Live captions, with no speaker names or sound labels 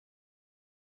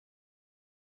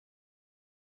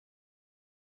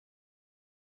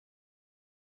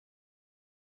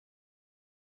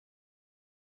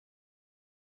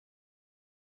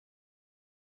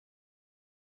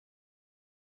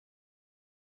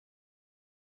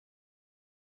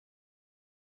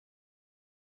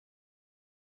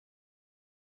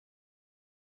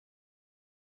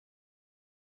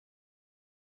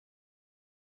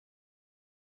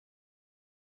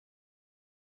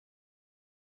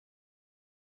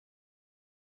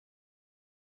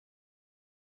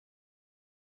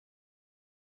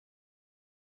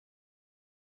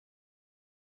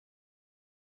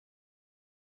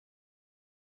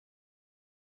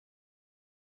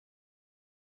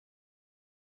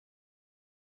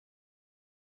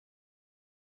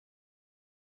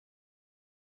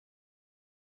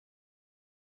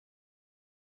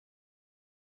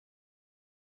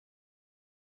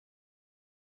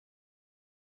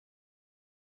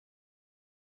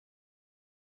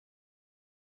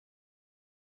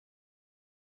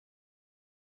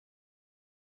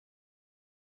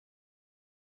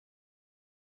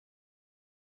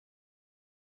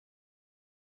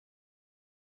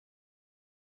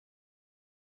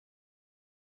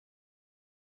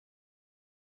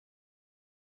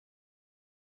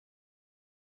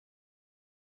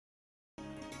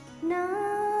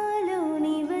నాలో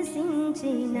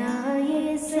నివసించిన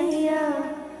యేసయ్యా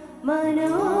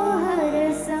మనోహర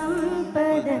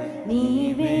సంపద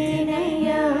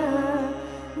నీవేనయ్యా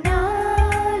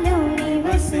నాలో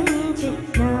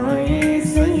నివసించిన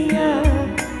యేసయ్యా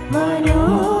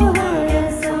మనోహర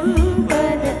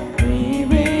సంపద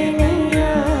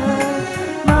నీవేనయ్యా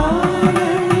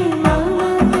మానని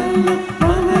మమతల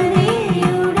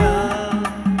మహనీయుడా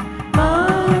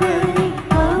మానని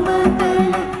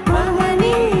మమతల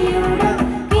మహనీయుడా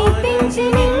కీర్తించి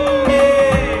నిన్నే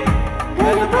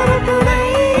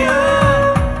గణపరతుడయ్యా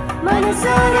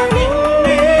మనసారా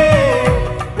నిన్నే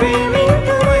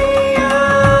ప్రేమింతుడయ్యా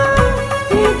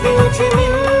కీర్తించి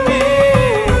నిన్నే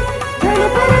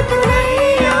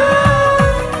గణపరతుడయ్యా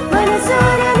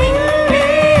మనసారా నిన్నే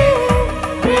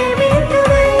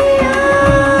ప్రేమింతుడయ్యా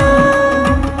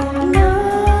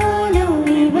నాలో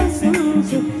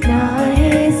నివసించు నా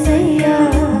యేసయ్యా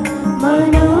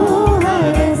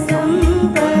మనోహర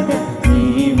సంపద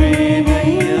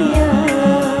నీవేనయ్యా.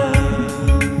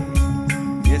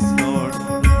 Yes, Lord.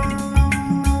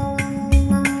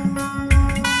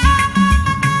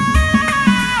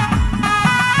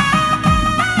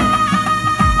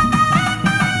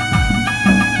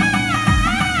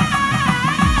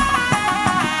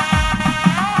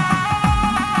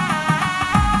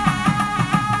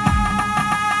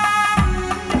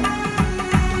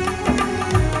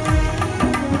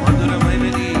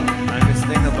 మధురమైనది ఆయన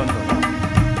స్నేహబంధం.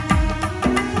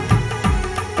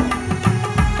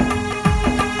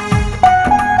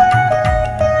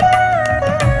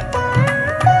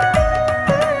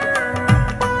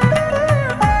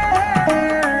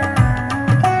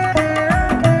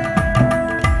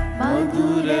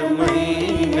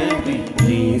 మధురమైనది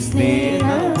నీ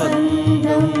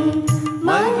స్నేహబంధం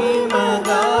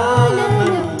మహిమగాలను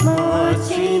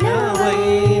మార్చిన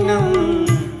వైనం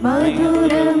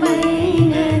మధురమైనది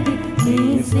నీ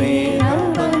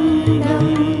స్నేహబంధం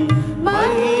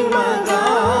మహిమగాలను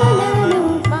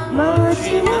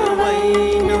మార్చిన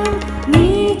వైనం నీ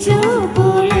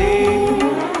చూపులే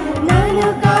నన్ను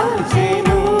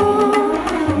కాచెను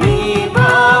నీ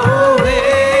బాహువే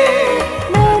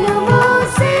నన్ను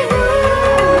మోసెను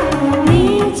నీ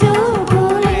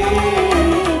చూపులే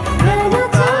నన్ను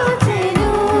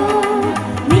కాచెను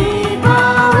నీ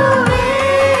బాహువే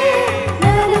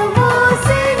నన్ను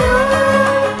మోసెను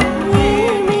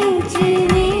ఏమిచ్చి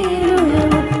నీ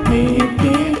రుణము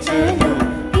తీర్చెను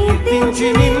కీర్తించి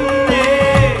నిన్నే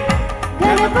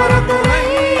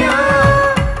గణపరతుడయ్యా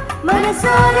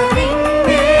మనసారా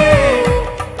నిన్నే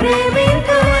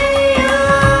ప్రేమింతుడయ్యా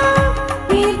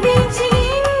కీర్తించి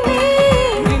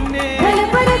నిన్నే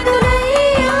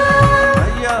గణపరతుడయ్యా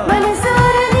అయ్యా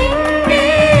మనసారా నిన్నే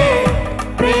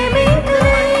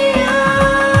ప్రేమింతుడయ్యా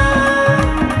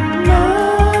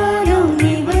నాలో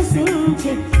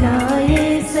నివసించు నా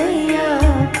యేసయ్యా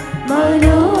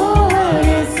మనోహర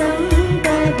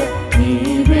సంపద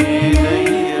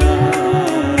నీవేనయ్యా.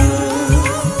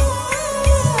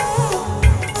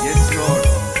 Yes, Lord.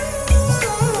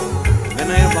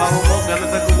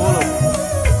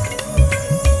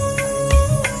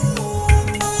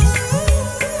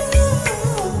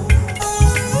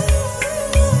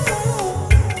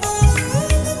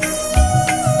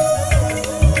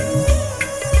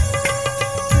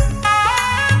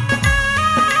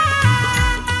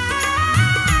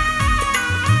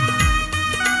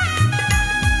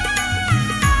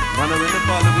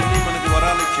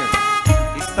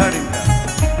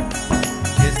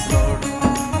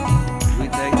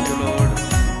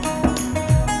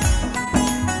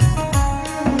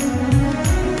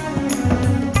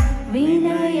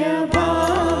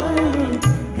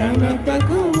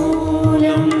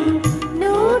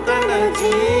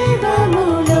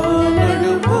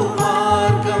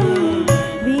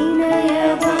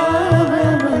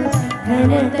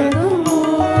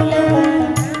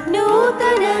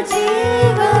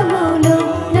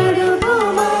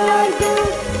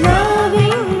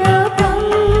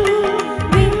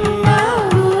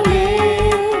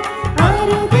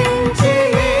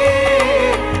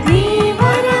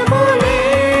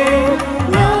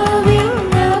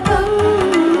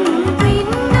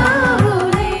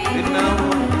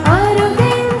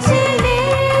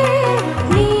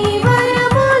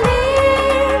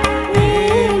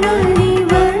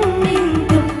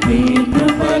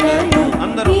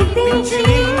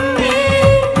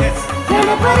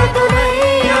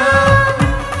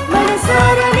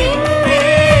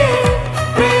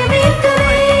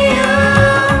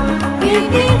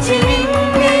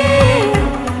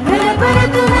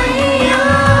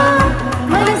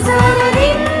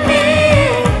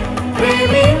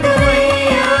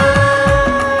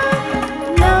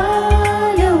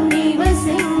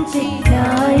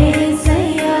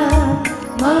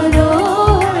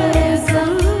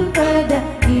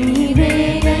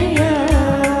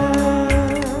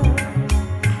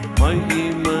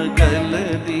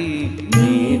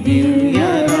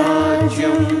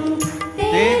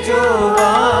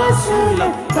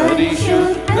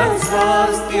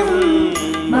 స్వాస్థ్యం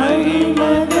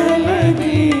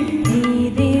మహిమగలది నీ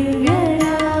దివ్య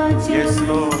రాజ్యం. Yes,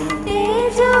 Lord.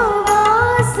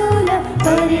 తేజోవాసుల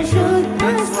పరిశుద్ధ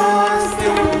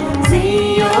స్వాస్థ్యం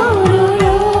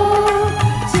సియోనులో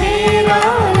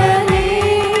చేరాలని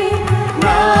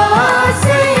నా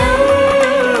ఆశయం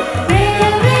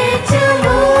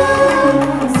నెరవేర్చుము.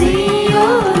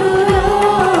 సియోనులో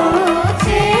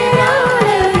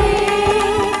చేరాలని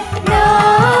నా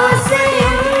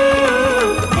ఆశయం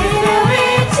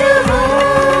నెరవేర్చుము.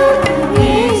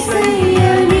 యేసయ్య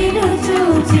నిన్ను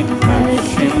చూచి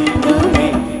హర్షింతునే.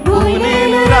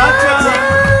 భూమిలో రాజా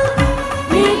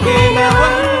నీకే నా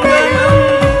వందనం.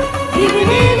 ఇవి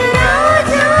నేను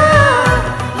రాజా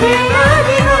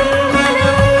వేలాది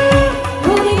వందనం.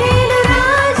 భూమిలో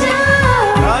రాజా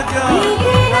రాజా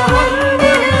నీకే నా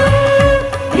వందనం.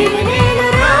 ఇవి నేను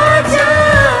రాజా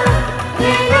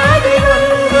వేలాది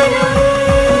వందనం.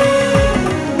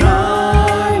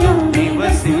 నాలో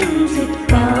నివసించి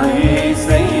నా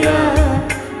యేసయ్యా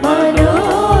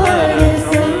మనోహర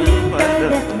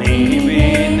సంపద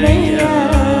నీవేనయ్యా.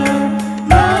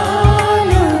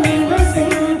 నాలో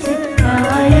నివసించి నా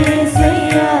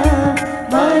యేసయ్యా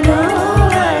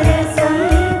మనోహర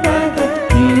సంపద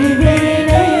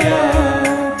నీవేనయ్యా.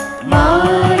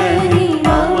 మారని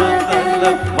మమతల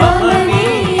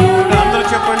మహనీయుడా. అందరూ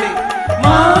చెప్పండి.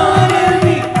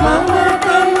 మారని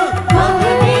మమతల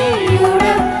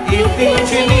మహనీయుడా.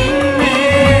 కీర్తించి నిన్నే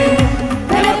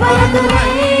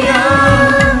కనపరతుమయ్యా.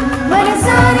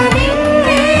 మనసారా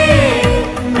నిన్నే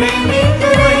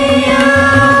ప్రేమితుమయ్యా.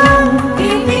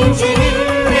 కీర్తించి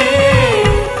నిన్నే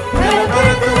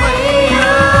కనపరతుమయ్యా.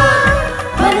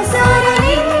 మనసారా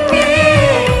నిన్నే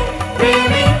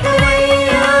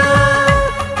ప్రేమితుమయ్యా.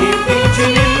 కీర్తించి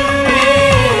నిన్నే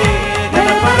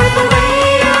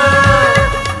కనపరతుమయ్యా.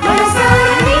 మనసారా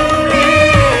నిన్నే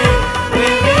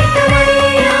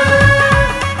ప్రేమితుమయ్యా.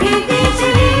 కీర్తించి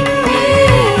నిన్నే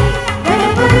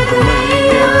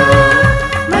కనపరతుమయ్యా.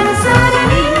 మనసారా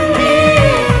నిన్నే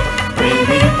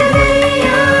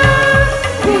ప్రేమితుమయ్యా.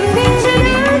 కీర్తించి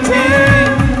నిన్నే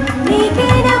నీకే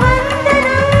నా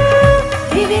వందనం.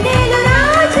 ఇవి నేను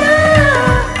రాజా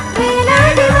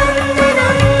వేలాది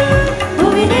వందనం.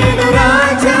 ఇవి నేను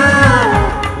రాజా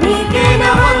నీకే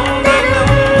నా వందనం.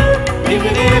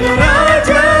 ఇవి నేను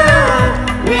రాజా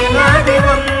వేలాది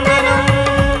వందనం.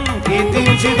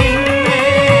 కీర్తించి నిన్నే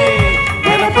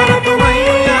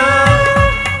కనపరతుమయ్యా.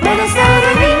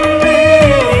 మనసారా నిన్నే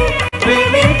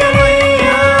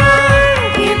ప్రేమితుమయ్యా.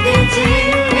 కీర్తించి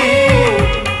నిన్నే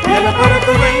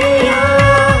కనపరతుమయ్యా.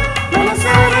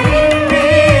 మనసారా నిన్నే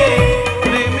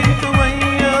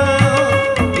ప్రేమితుమయ్యా,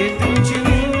 కీర్తించి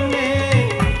నిన్నే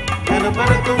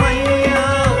కనపరతుమయ్యా,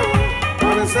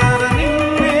 మనసారా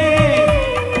నిన్నే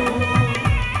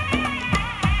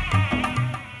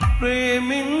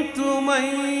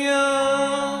ప్రేమింతుమయ్యా.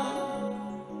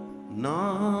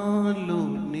 నాలో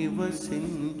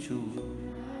నివసించు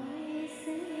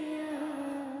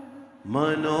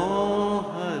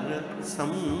మనోహర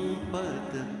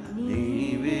సంపద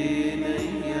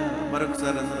నీవేనయ్యా.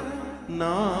 మరొకసారి అందరూ.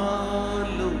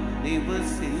 నాలో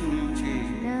నివసించి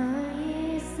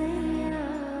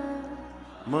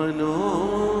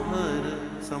మనోహర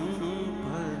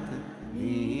సంపద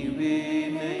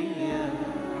నీవేనయ్యా.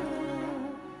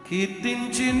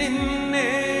 కీర్తించి నిన్నే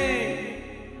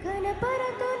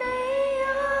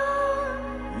కనపరతునయ్యా.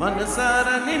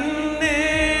 మనసారా నిన్నే.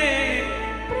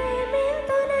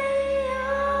 ప్రేమితునయ్యా.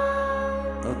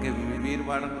 ఓకే, మీరు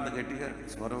పాడకుండా గట్టిగా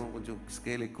స్వరం కొంచెం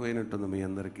స్కేల్ ఎక్కువైనట్టుంది మీ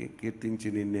అందరికీ.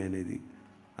 కీర్తించి నిన్నే అనేది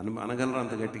అనగలరా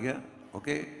అంత గట్టిగా?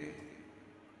 ఓకే,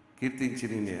 కీర్తించి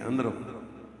నిన్నే అందరం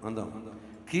అందాం.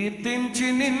 కీర్తించి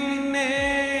నిన్నే.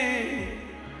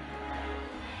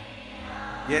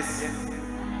 ఎస్.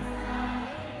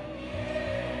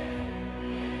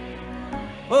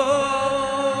 ఓ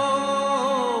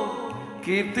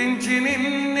కీర్తించి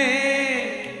నిన్నే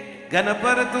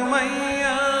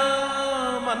గణపరతుమయ్యా.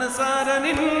 మనసారా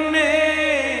నిన్నే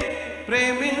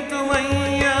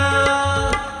ప్రేమింతుమయ్యా.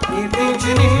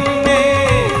 కీర్తించి నిన్నే.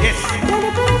 Yes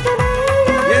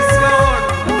yes lord.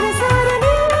 మనసారా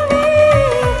నిన్నే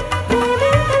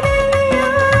ప్రేమితునయ్యా.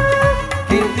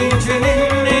 కీర్తించి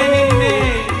నిన్నే నిన్నే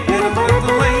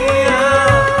గణపరతుమయ్యా.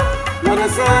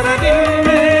 మనసారా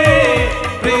నిన్నే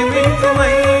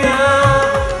ప్రేమింతుమయ్యా.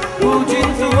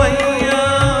 పూజింతుమయ్యా,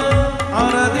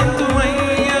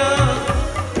 ఆరాధింతుమయ్యా,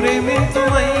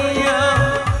 ప్రేమింతుమయ్యా,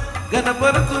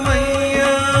 గణపరతుమయ్యా.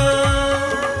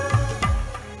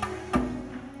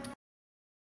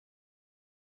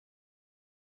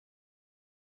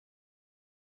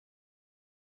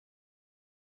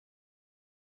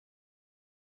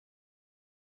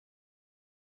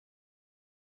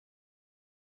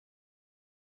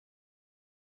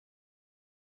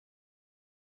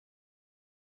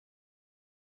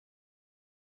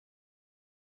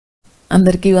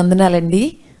 అందరికీ వందనాలండి.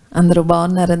 అందరూ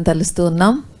బాగున్నారని తలుస్తూ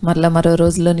ఉన్నాం. మరో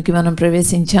రోజులోనికి మనం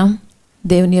ప్రవేశించాం.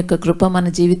 దేవుని యొక్క కృప మన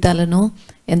జీవితాలను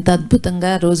ఎంత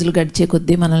అద్భుతంగా రోజులు గడిచే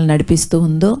కొద్దీ మనల్ని నడిపిస్తూ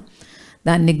ఉందో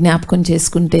దాన్ని జ్ఞాపకం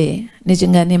చేసుకుంటే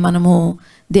నిజంగానే మనము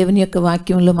దేవుని యొక్క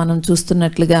వాక్యంలో మనం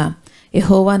చూస్తున్నట్లుగా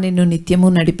యెహోవా నిన్ను నిత్యము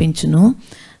నడిపించును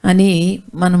అని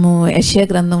మనము యెషయా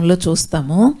గ్రంథంలో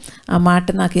చూస్తాము. ఆ మాట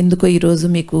నాకు ఎందుకో ఈరోజు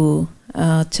మీకు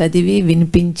చదివి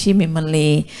వినిపించి మిమ్మల్ని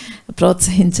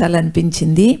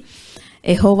ప్రోత్సహించాలనిపించింది.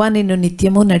 యెహోవా నిన్ను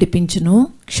నిత్యము నడిపించును,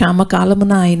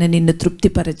 క్షామకాలమున ఆయన నిన్ను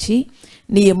తృప్తిపరచి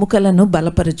నీ ఎముకలను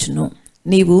బలపరచును.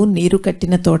 నీవు నీరు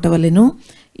కట్టిన తోటవలెను,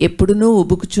 ఎప్పుడునూ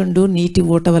ఉబుకుచుండు నీటి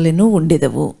ఊటవలెను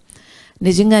ఉండెదవు.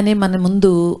 నిజంగానే మన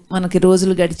ముందు మనకి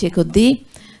రోజులు గడిచే కొద్దీ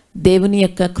దేవుని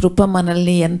యొక్క కృప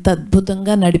మనల్ని ఎంత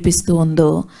అద్భుతంగా నడిపిస్తూ ఉందో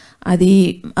అది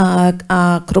ఆ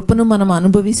కృపను మనం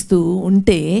అనుభవిస్తూ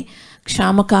ఉంటే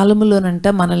క్షామకాలములోనంట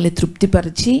మనల్ని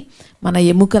తృప్తిపరిచి మన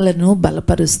ఎముకలను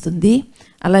బలపరుస్తుంది.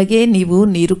 అలాగే నీవు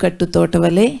నీరు కట్టు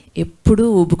తోటవలే ఎప్పుడూ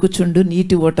ఉబుకుచుండు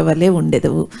నీటి ఓటవలే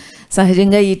ఉండెదవు.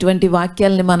 సహజంగా ఇటువంటి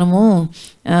వాక్యాలని మనము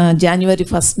జనవరి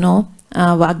 1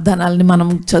 వాగ్దానాలని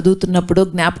మనం చదువుతున్నప్పుడు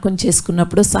జ్ఞాపకం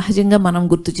చేసుకున్నప్పుడు సహజంగా మనం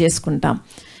గుర్తు చేసుకుంటాం.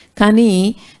 కానీ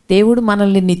దేవుడు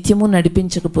మనల్ని నిత్యము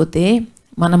నడిపించకపోతే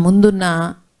మన ముందున్న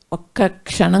ఒక్క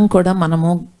క్షణం కూడా మనము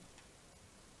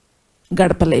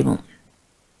గడపలేము,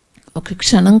 ఒక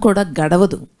క్షణం కూడా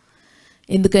గడవదు.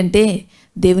 ఎందుకంటే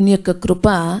దేవుని యొక్క కృప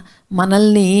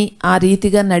మనల్ని ఆ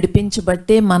రీతిగా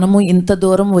నడిపించబట్టే మనము ఇంత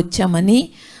దూరం వచ్చామని,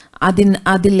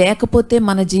 అది లేకపోతే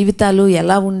మన జీవితాలు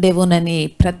ఎలా ఉండేవోనని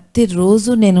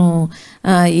ప్రతిరోజు నేను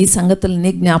ఈ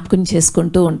సంగతులని జ్ఞాపకం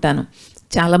చేసుకుంటూ ఉంటాను.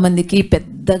 చాలామందికి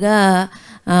పెద్దగా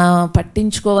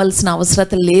పట్టించుకోవాల్సిన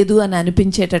అవసరం లేదు అని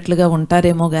అనిపించేటట్లుగా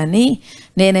ఉంటారేమో, కానీ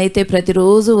నేనైతే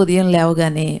ప్రతిరోజు ఉదయం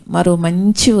లేవగానే మరో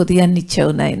మంచి ఉదయాన్ని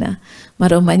ఇచ్చావు నాయన,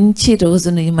 మరో మంచి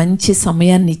రోజుని మంచి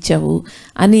సమయాన్ని ఇచ్చావు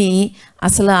అని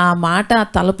అసలు ఆ మాట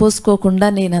తలపోసుకోకుండా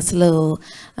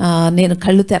నేను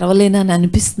కళ్ళు తెరవలేనని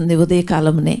అనిపిస్తుంది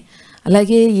ఉదయకాలంనే.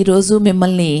 అలాగే ఈరోజు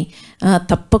మిమ్మల్ని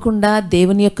తప్పకుండా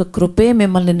దేవుని యొక్క కృపే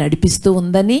మిమ్మల్ని నడిపిస్తూ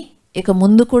ఉందని, ఇక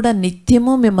ముందు కూడా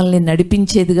నిత్యము మిమ్మల్ని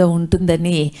నడిపించేదిగా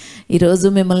ఉంటుందని ఈరోజు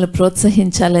మిమ్మల్ని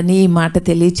ప్రోత్సహించాలని ఈ మాట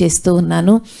తెలియచేస్తూ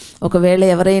ఉన్నాను. ఒకవేళ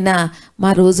ఎవరైనా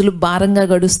మా రోజులు భారంగా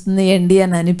గడుస్తుంది అండి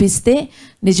అని అనిపిస్తే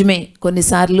నిజమే,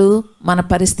 కొన్నిసార్లు మన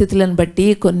పరిస్థితులను బట్టి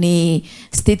కొన్ని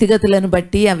స్థితిగతులను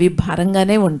బట్టి అవి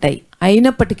భారంగానే ఉంటాయి.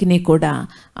 అయినప్పటికీ కూడా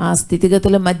ఆ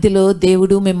స్థితిగతుల మధ్యలో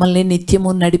దేవుడు మిమ్మల్ని నిత్యము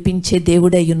నడిపించే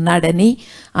దేవుడై ఉన్నాడని,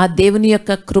 ఆ దేవుని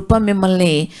యొక్క కృప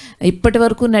మిమ్మల్ని ఇప్పటి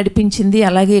వరకు నడిపించింది,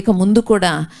 అలాగే ఇక ముందు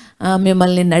కూడా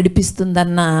మిమ్మల్ని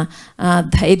నడిపిస్తుందన్న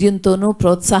ధైర్యంతోనూ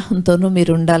ప్రోత్సాహంతోనూ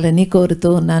మీరు ఉండాలని కోరుతూ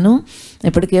ఉన్నాను.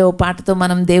 ఇప్పటికే ఓ పాటతో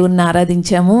మనం దేవుణ్ణి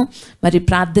ఆరాధించాము. మరి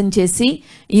ప్రార్థన చేసి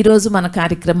ఈరోజు మన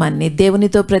కార్యక్రమాన్ని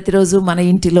దేవునితో ప్రతిరోజు మన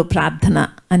ఇంటిలో ప్రార్థన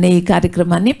అనే ఈ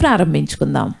కార్యక్రమాన్ని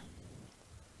ప్రారంభించుకుందాం.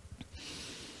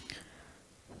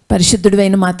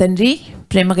 పరిశుద్ధుడైన మా తండ్రి,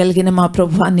 ప్రేమ కలిగిన మా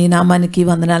ప్రభువా, నీ నామానికి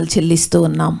వందనాలు చెల్లిస్తూ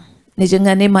ఉన్నాం.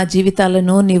 నిజంగానే మా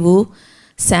జీవితాలను నీవు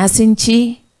శాసించి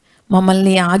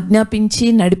మమ్మల్ని ఆజ్ఞాపించి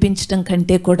నడిపించడం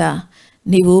కంటే కూడా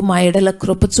నీవు మా ఎడల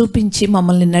కృప చూపించి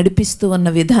మమ్మల్ని నడిపిస్తూ ఉన్న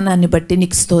విధానాన్ని బట్టి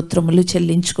నీకు స్తోత్రములు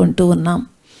చెల్లించుకుంటూ ఉన్నాం.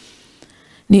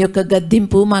 నీ యొక్క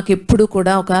గద్దింపు మాకెప్పుడు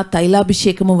కూడా ఒక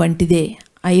తైలాభిషేకము వంటిదే.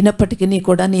 అయినప్పటికీ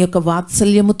కూడా నీ యొక్క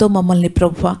వాత్సల్యముతో మమ్మల్ని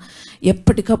ప్రభువా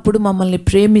ఎప్పటికప్పుడు మమ్మల్ని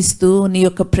ప్రేమిస్తూ నీ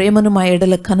యొక్క ప్రేమను మా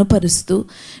ఎడల కనుపరుస్తూ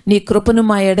నీ కృపను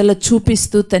మా ఎడల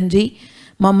చూపిస్తూ తండ్రి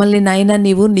మమ్మల్ని నాయన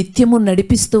నీవు నిత్యము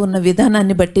నడిపిస్తూ ఉన్న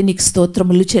విధానాన్ని బట్టి నీకు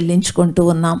స్తోత్రములు చెల్లించుకుంటూ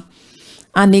ఉన్నాం.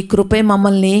 ఆ నీ కృపే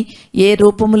మమ్మల్ని ఏ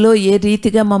రూపంలో ఏ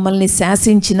రీతిగా మమ్మల్ని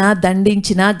శాసించినా,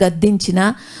 దండించినా, గద్దించినా,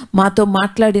 మాతో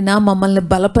మాట్లాడినా, మమ్మల్ని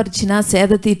బలపరిచినా,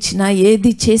 సేద తీర్చినా,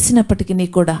 ఏది చేసినప్పటికీ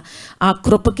కూడా ఆ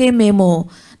కృపకే మేము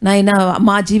నాయన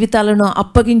మా జీవితాలను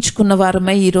అప్పగించుకున్న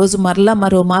వారమై ఈరోజు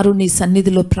మరోమారు నీ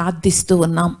సన్నిధిలో ప్రార్థిస్తూ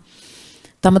ఉన్నాం.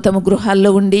 తమ తమ గృహాల్లో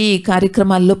ఉండి ఈ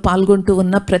కార్యక్రమాల్లో పాల్గొంటూ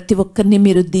ఉన్న ప్రతి ఒక్కరిని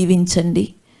మీరు దీవించండి.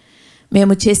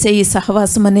 మేము చేసే ఈ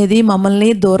సహవాసం అనేది మమ్మల్ని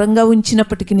దూరంగా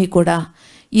ఉంచినప్పటికీ కూడా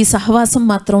ఈ సహవాసం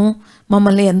మాత్రం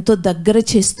మమ్మల్ని ఎంతో దగ్గర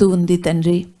చేస్తూ ఉంది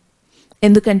తండ్రి.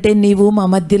 ఎందుకంటే నీవు మా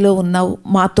మధ్యలో ఉన్నావు,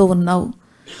 మాతో ఉన్నావు.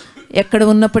 ఎక్కడ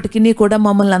ఉన్నప్పటికీ కూడా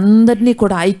మమ్మల్ని అందరినీ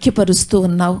కూడా ఐక్యపరుస్తూ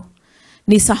ఉన్నావు.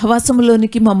 నీ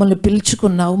సహవాసంలోనికి మమ్మల్ని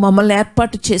పిలుచుకున్నావు, మమ్మల్ని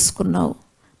ఏర్పాటు చేసుకున్నావు,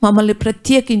 మమ్మల్ని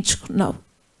ప్రత్యేకించుకున్నావు.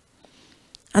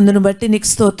 అందును బట్టి నీకు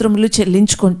స్తోత్రములు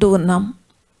చెల్లించుకుంటూ ఉన్నాం.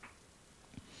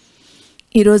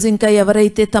 ఈరోజు ఇంకా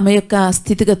ఎవరైతే తమ యొక్క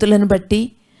స్థితిగతులను బట్టి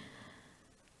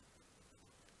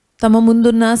తమ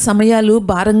ముందున్న సమయాలు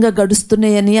భారంగా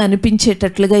గడుస్తున్నాయని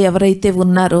అనిపించేటట్లుగా ఎవరైతే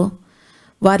ఉన్నారో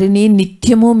వారిని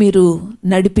నిత్యము మీరు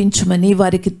నడిపించమని,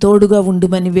 వారికి తోడుగా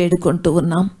ఉండుమని వేడుకుంటూ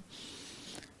ఉన్నాం.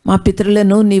 మా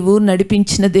పితరులను నీవు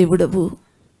నడిపించిన దేవుడవు.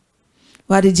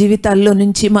 వారి జీవితాల్లో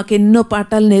నుంచి మాకు ఎన్నో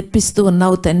పాఠాలు నేర్పిస్తూ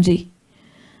ఉన్నావు తండ్రి.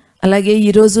 అలాగే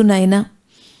ఈరోజు నాయన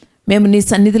మేము నీ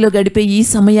సన్నిధిలో గడిపే ఈ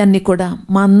సమయాన్ని కూడా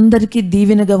మా అందరికీ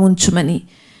దీవెనగా ఉంచుమని,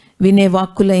 వినే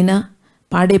వాక్కులైనా,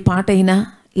 పాడే పాటైనా,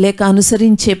 లేక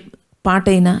అనుసరించే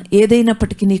పాటైనా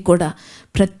ఏదైనప్పటికీ కూడా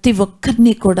ప్రతి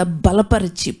ఒక్కరిని కూడా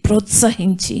బలపరిచి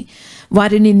ప్రోత్సహించి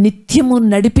వారిని నిత్యము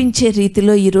నడిపించే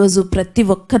రీతిలో ఈరోజు ప్రతి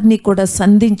ఒక్కరిని కూడా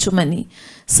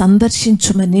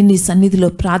సందర్శించుమని నీ సన్నిధిలో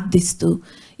ప్రార్థిస్తూ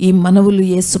ఈ మనవులు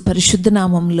యేసు పరిశుద్ధ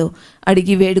నామంలో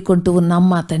అడిగి వేడుకుంటూ ఉన్నాం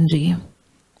మా తండ్రి.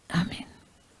 ఆమేన్.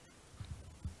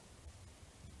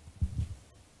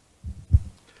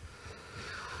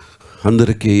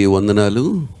 అందరికీ వందనాలు.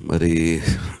 మరి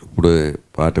ఇప్పుడు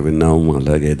పాట విన్నాము,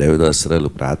 అలాగే దైవదాసరాలు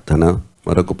ప్రార్థన.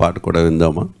 మరొక పాట కూడా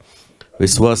విందామా?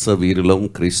 విశ్వాస వీరులం,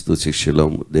 క్రీస్తు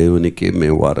శిష్యులం, దేవునికి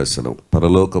మేము వారసులం,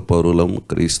 పరలోక పౌరులం,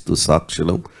 క్రీస్తు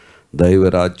సాక్షులం,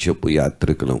 దైవరాజ్యపు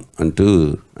యాత్రికులం అంటూ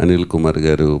అనిల్ కుమార్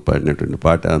గారు పాడినటువంటి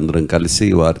పాట అందరం కలిసి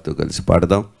వారితో కలిసి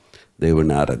పాడదాం,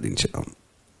 దేవుణ్ణి ఆరాధించుదాం.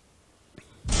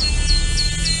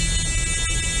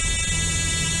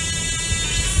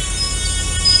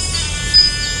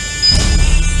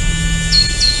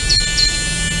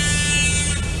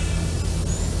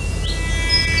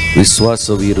 విశ్వాస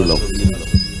వీరులం.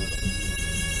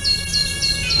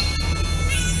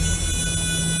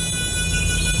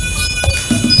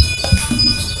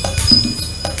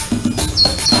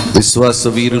 విశ్వాస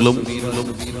వీరులం,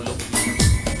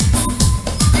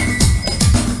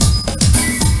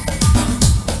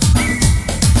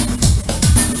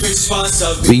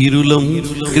 వీరులం,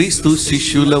 క్రీస్తు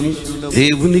శిష్యులం,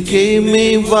 దేవునికే మే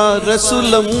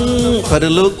వారసులం,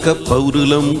 పరలోక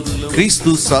పౌరులం,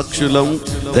 క్రీస్తు సాక్షులం,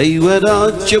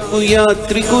 దైవరాజ్యపు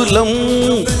యాత్రికులం.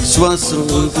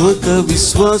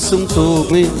 విశ్వాసంతో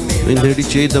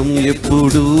నడిచేదం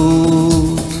ఎప్పుడు,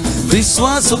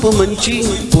 విశ్వాసపు మంచి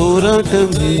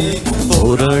పోరాటమే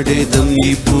పోరాడేదం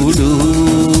ఇప్పుడు.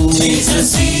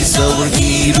 Jesus is our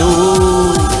hero.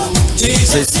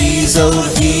 Jesus is our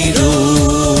hero.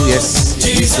 Yes,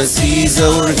 Jesus is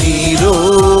our hero.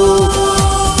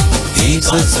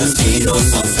 Jesus is hero.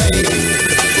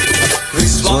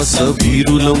 విశ్వాస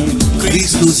వీరులం,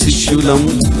 క్రీస్తు శిష్యులం,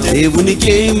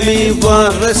 దేవునికే మే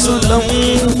వారసులం,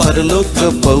 పరలోక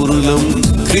పౌరులం,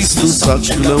 క్రీస్తు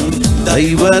సాక్షులం,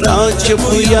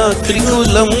 దైవరాజ్యపు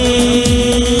యాత్రికులం.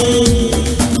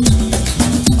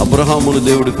 అబ్రహామును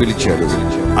దేవుడు పిలిచాడు,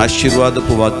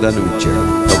 ఆశీర్వాదపు వాగ్దానం ఇచ్చాడు.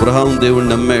 అబ్రహాము దేవుడు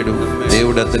నమ్మాడు,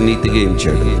 దేవుడు అతన్ని నీతిగా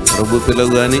ఎంచాడు. ప్రభు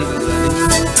పిలవగానే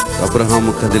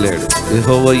అబ్రహాము కదిలాడు.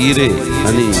 యెహోవా ఈరే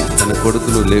అని తన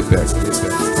కొడుకును లేపాడు.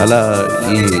 అలా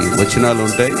ఈ వచనాలు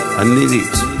ఉంటాయి అన్ని.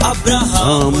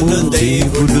 అబ్రహాము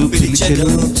దేవుడు పిలిచెను,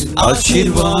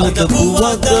 ఆశీర్వాదపు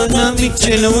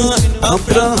వాగ్దానమిచ్చెను.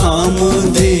 అబ్రహాము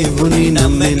దేవుని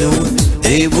నమ్మెను,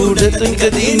 దేవుడతనికి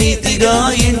నీతిగా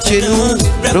ఎంచెను.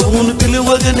 ప్రభువును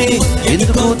పిలువగానే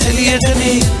ఎందుకో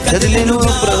తెలియదని కదిలెను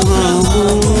అబ్రహాము.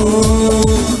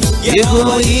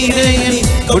 యెహోవా ఈరే అని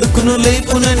కొడుకును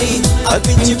లేపునని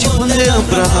అర్పించి పొందే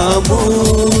అబ్రహాము.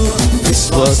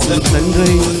 విశ్వాసం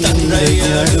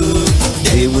తండ్రయ్యాడు,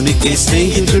 దేవునికి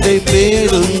స్నేహితుడై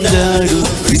పేరొందాడు.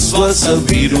 విశ్వాస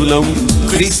వీరులం,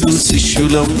 క్రీస్తు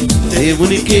శిష్యులం,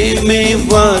 దేవునికే మే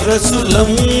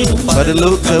వారసులం,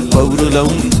 పరలోక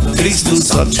పౌరులం, క్రీస్తు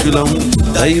సాక్షులం,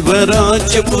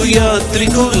 దైవరాజ్యపు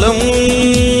యాత్రికులం.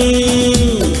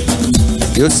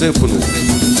 యోసేపును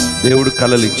దేవుడు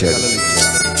కలలిచ్చాడు,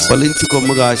 ఫలించు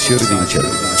కొమ్మగా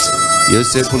ఆశీర్వదించాడు.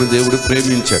 యోసేపును దేవుడు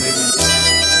ప్రేమించాడు.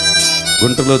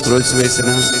 గుంటలో త్రోసివేసిన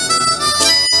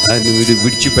ఆయన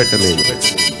విడిచిపెట్టలేదు.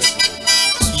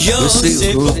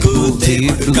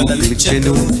 దేవుడు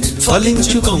పిలిచెను,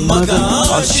 ఫలించు కొమ్మగా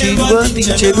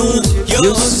ఆశీర్వదించెను.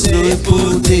 యోసేపు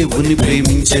దేవుని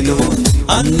ప్రేమించెను,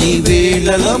 అన్ని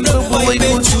వేళల ప్రభు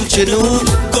వైపు చూచెను.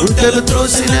 గుంటలు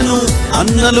త్రోసినను,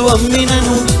 అన్నలు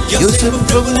అమ్మినను, యోసేపు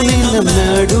ప్రభువుని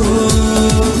నమ్మాడు.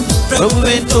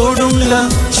 ప్రభువే తోడుండా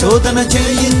శోధన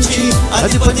చేయించి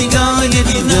అధిపతిగా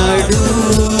ఎదిగాడు.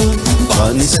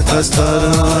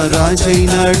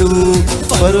 రాజైనాడు,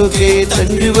 పరోకే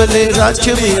తండ్రి వలె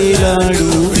రాజ్యమేలాడు.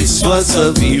 విశ్వాస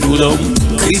వీరులం,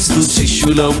 క్రీస్తు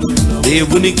శిష్యులం,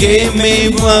 దేవునికే మే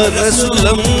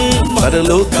వారసులం,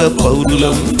 పరలోక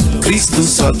పౌరులం, క్రీస్తు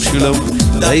సాక్షులం,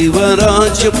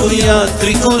 దైవరాజ్యపు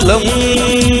యాత్రికులం.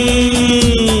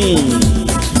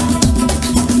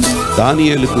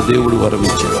 దానియేలుకు దేవుడు వరం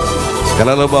ఇచ్చాడు,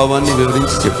 కలల భావాన్ని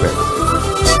వివరించి చెప్పాడు.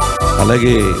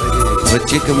 అలాగే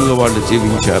ప్రత్యేకంగా వాళ్ళు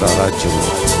జీవించారు ఆ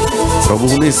రాజ్యంలో,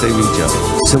 ప్రభువునే సేవించారు.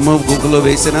 సింహం గుహలో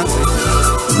వేసిన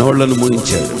నోళ్లను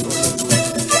మూయించాడు.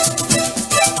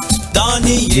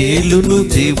 దానియేలును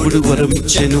దేవుడు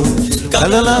వరమిచ్చెను,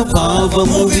 కలల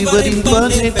భావము వివరింప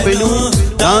నేర్పెను.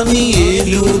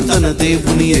 దానియేలు తన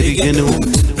దేవుని ఎరిగెను,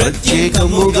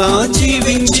 ప్రత్యేకముగా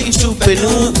జీవించి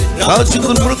చూపెను.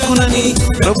 రాజుకు మృక్కునని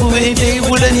ప్రభువే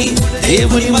దేవుడని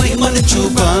దేవుని మహిమను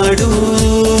చూపాడు.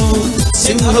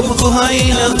 సింహపు గుహ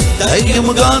అయిన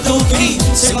ధైర్యముగా దూకి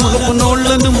సింహపు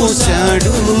నోళ్లను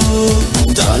మూశాడు.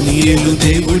 దానియేలు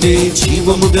దేవుడే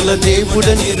జీవము గల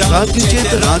దేవుడని రాజు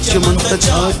చేత రాజ్యమంత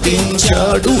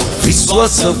చాటించాడు.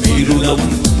 విశ్వాస వీరులం,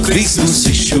 క్రీస్తు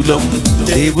శిష్యులం,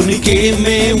 దేవునికే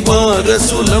మేం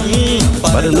వారసులం,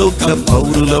 పరలోక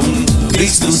పౌరులం,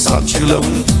 క్రీస్తు సాక్షులం,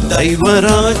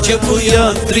 దైవరాజ్యపు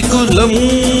యాత్రికులం.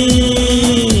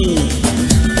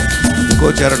 ఇంకో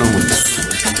చరణం ఉంది.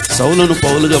 సౌలును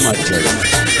పౌలుగా మార్చాడు,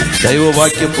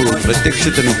 దైవవాక్యపు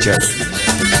ప్రత్యక్షతనిచ్చాడు.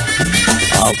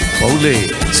 ఆ పౌలే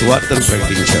సువార్తను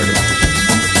ప్రకటించాడు.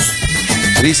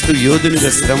 క్రీస్తు యోధునిగా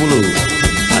శ్రమలు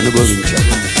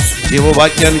అనుభవించాడు.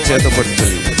 జీవవాక్యాన్ని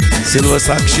చేతపట్టుకుని శిలువ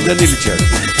సాక్షిగా నిలిచాడు.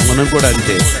 మనం కూడా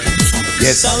అంతే.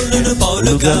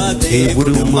 పౌలుగా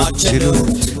దేవుడు మార్చెను,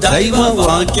 దైవ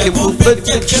వాక్యము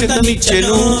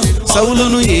ప్రత్యక్షతనిచ్చెను.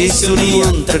 సౌలును యేసుని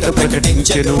అంతట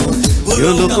ప్రకటించెను,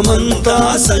 లోకమంతా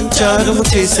సంచారము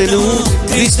చేసెను.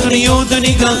 క్రీస్తుని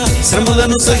యోధునిగా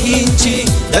శ్రమలను సహించి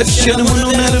దర్శనమును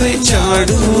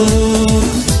నెరవేర్చాడు.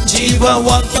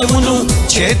 జీవవాక్యమును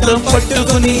చేత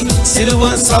పట్టుకుని శిలువ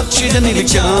సాక్షిగా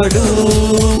నిలిచాడు.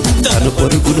 తన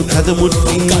పరుగును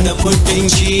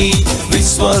కదముట్టించి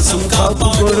విశ్వాసం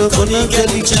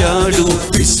కాపుకొనగలిచాడు.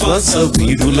 విశ్వాస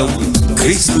వీరులం,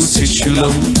 క్రీస్తు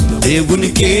శిష్యులం,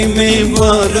 దేవునికే మేం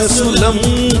వారసులం,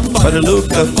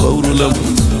 పరలోక పౌరులం,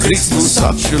 క్రీస్తు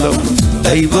సాక్షులం,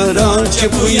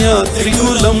 దైవరాజ్యపు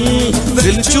యాత్రికులం.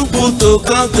 వెలుచూపుతో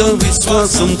కాక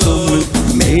విశ్వాసంతో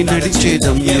మే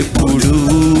నడిచేదం ఎప్పుడు.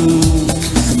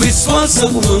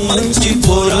 విశ్వాసము మంచి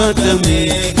పోరాటమే,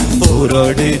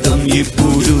 పోరాడేదం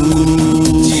ఇప్పుడు.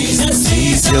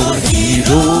 He's our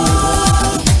hero,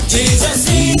 Jesus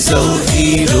is our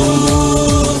hero,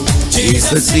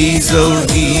 Jesus is our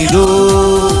hero.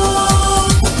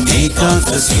 He calls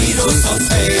us heroes of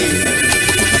faith.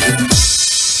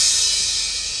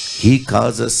 He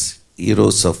calls us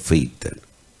heroes of faith.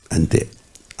 అంతే,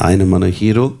 ఆయన మన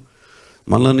హీరో,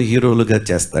 మనల్ని హీరోలుగా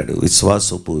చేస్తాడు,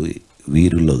 విశ్వాసపు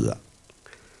వీరులుగా.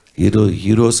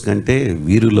 హీరోస్ కంటే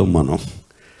వీరులం మనం.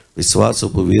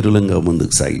 విశ్వాసపు వీరులంగా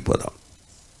ముందుకు సాగిపోదాం.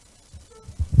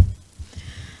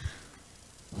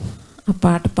 ఆ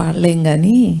పాట పాడలేం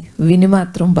కానీ విని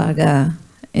మాత్రం బాగా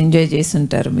ఎంజాయ్ చేసి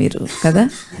ఉంటారు మీరు కదా.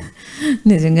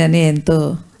 నిజంగానే ఎంతో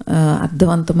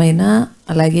అర్థవంతమైన,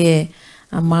 అలాగే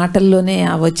ఆ మాటల్లోనే,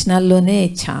 ఆ వచనాల్లోనే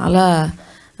చాలా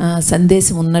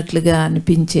సందేశం ఉన్నట్లుగా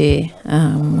అనిపించే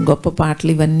గొప్ప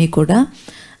పాటలు ఇవన్నీ కూడా.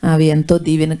 అవి ఎంతో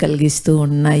దీవెన కలిగిస్తూ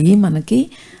ఉన్నాయి మనకి.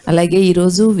 అలాగే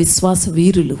ఈరోజు విశ్వాస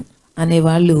వీరులు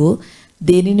అనేవాళ్ళు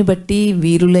దేనిని బట్టి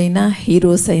వీరులైనా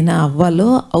హీరోస్ అయినా అవ్వాలో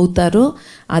అవుతారో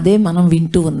అదే మనం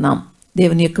వింటూ ఉన్నాం.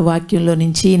 దేవుని యొక్క వాక్యంలో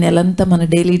నుంచి నెలంతా మన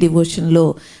డైలీ డివోషన్లో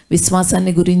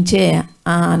విశ్వాసాన్ని గురించే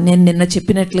నేను నిన్న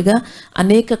చెప్పినట్లుగా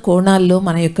అనేక కోణాల్లో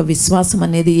మన యొక్క విశ్వాసం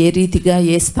అనేది ఏ రీతిగా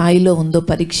ఏ స్థాయిలో ఉందో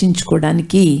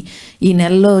పరీక్షించుకోవడానికి ఈ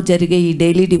నెలలో జరిగే ఈ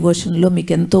డైలీ డివోషన్లో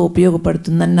మీకు ఎంతో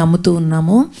ఉపయోగపడుతుందని నమ్ముతూ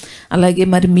ఉన్నాము. అలాగే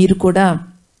మరి మీరు కూడా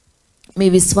మీ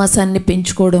విశ్వాసాన్ని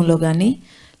పెంచుకోవడంలో కానీ,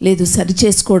 లేదు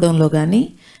సరిచేసుకోవడంలో కానీ,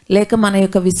 లేక మన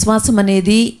యొక్క విశ్వాసం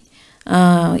అనేది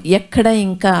ఎక్కడ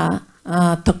ఇంకా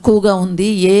తక్కువగా ఉంది,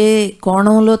 ఏ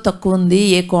కోణంలో తక్కువ ఉంది,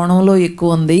 ఏ కోణంలో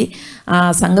ఎక్కువ ఉంది, ఆ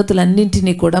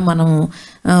సంగతులన్నింటినీ కూడా మనం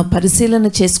పరిశీలన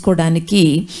చేసుకోవడానికి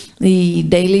ఈ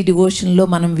డైలీ డివోషన్లో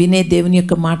మనం వినే దేవుని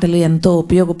యొక్క మాటలు ఎంతో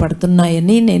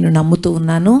ఉపయోగపడుతున్నాయని నేను నమ్ముతూ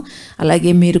ఉన్నాను.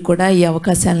 అలాగే మీరు కూడా ఈ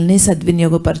అవకాశాలని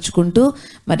సద్వినియోగపరుచుకుంటూ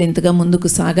మరింతగా ముందుకు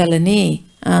సాగాలని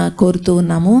కోరుతూ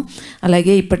ఉన్నాము.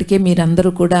 అలాగే ఇప్పటికే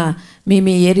మీరందరూ కూడా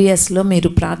మీ ఏరియాస్లో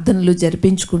మీరు ప్రార్థనలు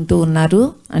జరిపించుకుంటూ ఉన్నారు,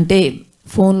 అంటే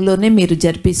ఫోన్లోనే మీరు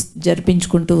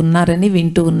జరిపించుకుంటూ ఉన్నారని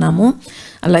వింటూ ఉన్నాము.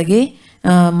 అలాగే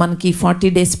మనకి 40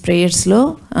 days ప్రేయర్స్లో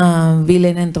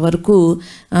వీలైనంత వరకు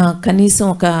కనీసం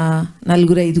ఒక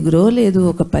 4-5 లేదు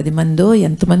ఒక 10 మందో,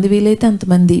 ఎంతమంది వీలైతే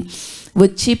అంతమంది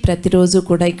వచ్చి ప్రతిరోజు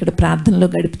కూడా ఇక్కడ ప్రార్థనలో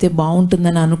గడిపితే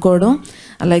బాగుంటుందని అనుకోవడం.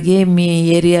 అలాగే మీ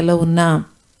ఏరియాలో ఉన్న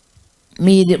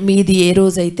మీది ఏ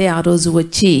రోజైతే ఆ రోజు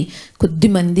వచ్చి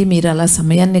కొద్దిమంది మీరు అలా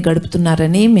సమయాన్ని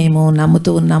గడుపుతున్నారని మేము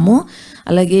నమ్ముతూ ఉన్నాము.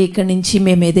 అలాగే ఇక్కడి నుంచి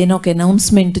మేము ఏదైనా ఒక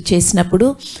అనౌన్స్మెంట్ చేసినప్పుడు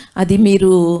అది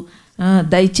మీరు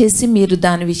దయచేసి మీరు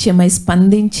దాని విషయమై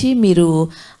స్పందించి మీరు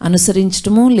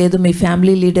అనుసరించడము, లేదు మీ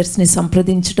ఫ్యామిలీ లీడర్స్ని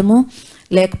సంప్రదించడము,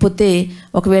 లేకపోతే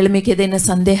ఒకవేళ మీకు ఏదైనా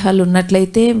సందేహాలు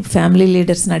ఉన్నట్లయితే ఫ్యామిలీ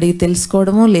లీడర్స్ని అడిగి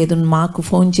తెలుసుకోవడము, లేదు మాకు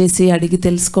ఫోన్ చేసి అడిగి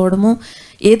తెలుసుకోవడము,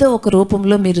 ఏదో ఒక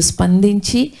రూపంలో మీరు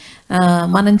స్పందించి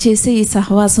మనం చేసే ఈ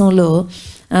సహవాసంలో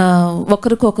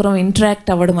ఒకరికొకరం ఇంటరాక్ట్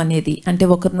అవ్వడం అనేది, అంటే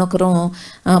ఒకరినొకరం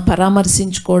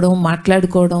పరామర్శించుకోవడం,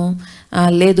 మాట్లాడుకోవడం,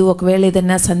 లేదు ఒకవేళ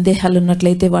ఏదైనా సందేహాలు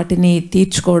ఉన్నట్లయితే వాటిని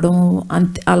తీర్చుకోవడం,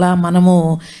 అలా మనము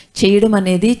చేయడం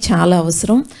అనేది చాలా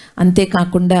అవసరం.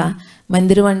 అంతేకాకుండా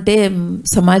మందిరం అంటే,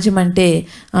 సమాజం అంటే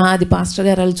అది పాస్టర్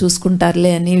గారు వాళ్ళు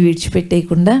చూసుకుంటారులే అని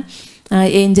విడిచిపెట్టేయకుండా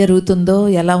ఏం జరుగుతుందో,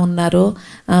 ఎలా ఉన్నారో,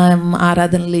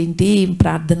 ఆరాధనలు ఏంటి,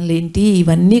 ప్రార్థనలు ఏంటి,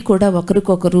 ఇవన్నీ కూడా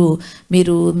ఒకరికొకరు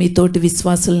మీరు మీ తోటి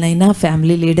విశ్వాసులనైనా,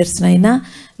 ఫ్యామిలీ లీడర్స్నైనా,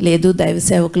 లేదు దైవ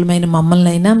సేవకులమైన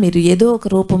మమ్మల్నైనా మీరు ఏదో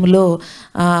ఒక రూపంలో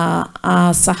ఆ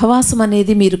సహవాసం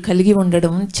అనేది మీరు కలిగి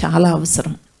ఉండడం చాలా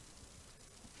అవసరం.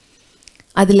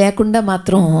 అది లేకుండా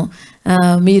మాత్రం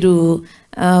మీరు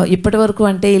ఇప్పటి వరకు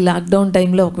అంటే ఈ లాక్డౌన్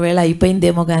టైంలో ఒకవేళ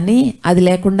అయిపోయిందేమో కానీ అది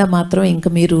లేకుండా మాత్రం ఇంకా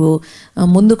మీరు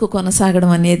ముందుకు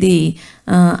కొనసాగడం అనేది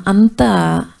అంత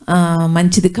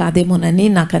మంచిది కాదేమోనని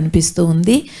నాకు అనిపిస్తూ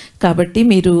ఉంది. కాబట్టి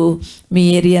మీరు మీ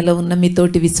ఏరియాలో ఉన్న మీ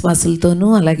తోటి విశ్వాసులతోనూ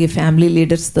అలాగే ఫ్యామిలీ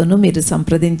లీడర్స్తోనూ మీరు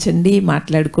సంప్రదించండి,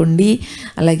 మాట్లాడుకోండి,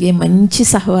 అలాగే మంచి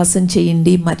సహవాసం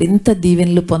చేయండి, మరింత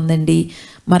దీవెనలు పొందండి.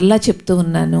 మరలా చెప్తూ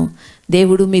ఉన్నాను,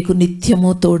 దేవుడు మీకు నిత్యము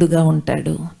తోడుగా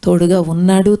ఉంటాడు, తోడుగా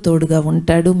ఉన్నాడు, తోడుగా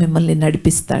ఉంటాడు, మిమ్మల్ని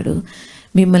నడిపిస్తాడు.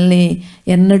 మిమ్మల్ని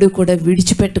ఎన్నడూ కూడా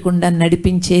విడిచిపెట్టకుండా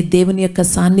నడిపించే దేవుని యొక్క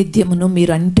సాన్నిధ్యమును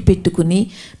మీరు అంటిపెట్టుకుని,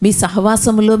 మీ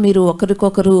సహవాసములో మీరు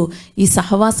ఒకరికొకరు ఈ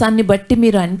సహవాసాన్ని బట్టి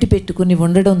మీరు అంటిపెట్టుకుని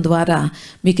ఉండడం ద్వారా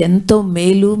మీకు ఎంతో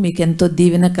మేలు, మీకు ఎంతో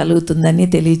దీవెన కలుగుతుందని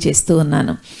తెలియజేస్తూ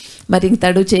ఉన్నాను. మరి ఇంక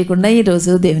తడువు చేయకుండా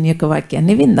ఈరోజు దేవుని యొక్క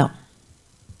వాక్యాన్ని విందాం.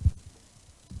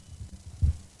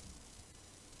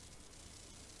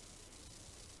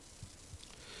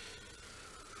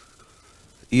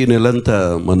 ఈ నెలంతా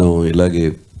మనం ఇలాగే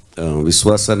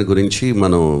విశ్వాసాన్ని గురించి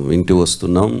మనం వింటూ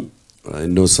వస్తున్నాం.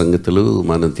 ఎన్నో సంగతులు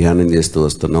మనం ధ్యానం చేస్తూ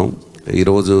వస్తున్నాం.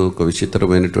 ఈరోజు ఒక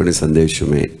విచిత్రమైనటువంటి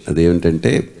సందేశమే.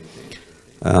 అదేమిటంటే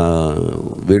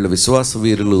వీళ్ళ విశ్వాస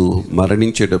వీరులు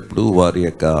మరణించేటప్పుడు వారి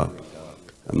యొక్క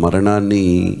మరణాన్ని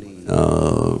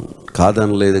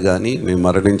కాదనలేదు కానీ, మేము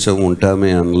మరణించము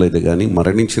ఉంటామే అనలేదు కానీ,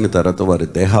 మరణించిన తర్వాత వారి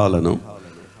దేహాలను,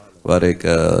 వారి యొక్క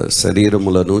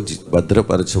శరీరములను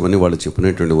భద్రపరచమని వాళ్ళు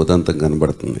చెప్పినటువంటి ఉదంతం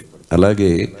కనబడుతుంది. అలాగే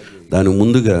దాని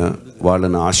ముందుగా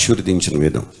వాళ్ళను ఆశీర్వదించిన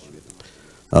విధం,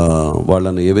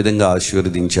 వాళ్ళను ఏ విధంగా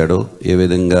ఆశీర్వదించాడో, ఏ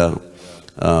విధంగా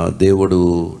దేవుడు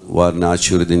వారిని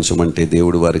ఆశీర్వదించమంటే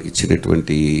దేవుడు వారికి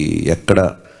ఇచ్చినటువంటి ఎక్కడ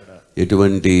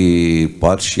ఎటువంటి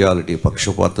పార్షియాలిటీ,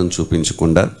 పక్షపాతం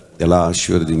చూపించకుండా ఎలా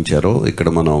ఆశీర్వదించారో ఇక్కడ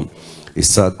మనం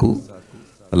ఇస్సాకు,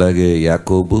 అలాగే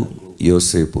యాకోబు,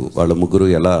 యోసేపు వాళ్ళ ముగ్గురు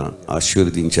ఎలా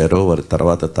ఆశీర్వదించారో వారి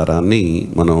తర్వాత తరాన్ని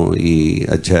మనం ఈ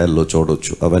అధ్యాయాల్లో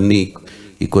చూడవచ్చు. అవన్నీ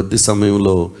ఈ కొద్ది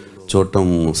సమయంలో చూడటం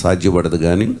సాధ్యపడదు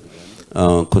కానీ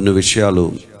కొన్ని విషయాలు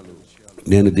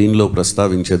నేను దీనిలో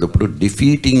ప్రస్తావించేటప్పుడు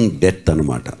డిఫీటింగ్ డెత్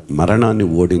అన్నమాట, మరణాన్ని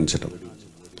ఓడించడం.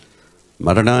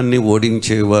 మరణాన్ని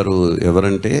ఓడించేవారు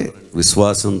ఎవరంటే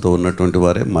విశ్వాసంతో ఉన్నటువంటి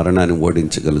వారే మరణాన్ని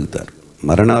ఓడించగలుగుతారు.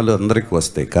 మరణాలు అందరికీ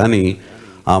వస్తాయి కానీ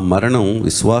ఆ మరణం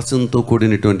విశ్వాసంతో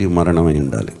కూడినటువంటి మరణమై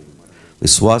ఉండాలి.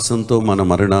 విశ్వాసంతో మన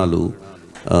మరణాలు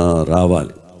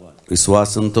రావాలి,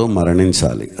 విశ్వాసంతో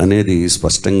మరణించాలి అనేది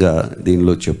స్పష్టంగా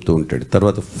దీనిలో చెప్తూ ఉంటాడు.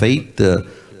 తర్వాత ఫెయిత్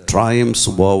ట్రయంప్స్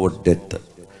ఓవర్ డెత్,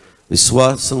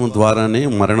 విశ్వాసం ద్వారానే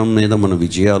మరణం మీద మన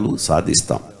విజయాలు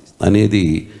సాధిస్తాం అనేది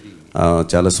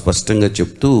చాలా స్పష్టంగా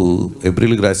చెప్తూ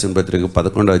ఏప్రిల్కి రాసిన పత్రిక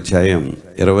 11వ అధ్యాయం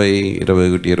 20,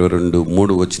 21, 22,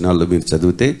 3 వచనాల్లో మీరు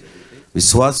చదివితే,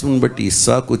 విశ్వాసం బట్టి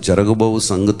ఇస్సాకు జరగబోవు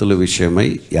సంగతుల విషయమై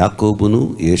యాకోబును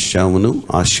ఏశావును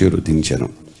ఆశీర్వదించాను.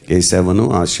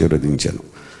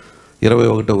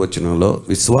 21వ వచనంలో,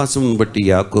 విశ్వాసం బట్టి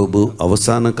యాకోబు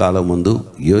అవసాన కాలమందు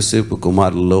యోసేపు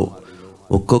కుమారుల్లో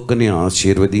ఒక్కొక్కని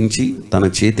ఆశీర్వదించి తన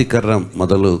చేతికర్ర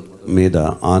మొదలు మీద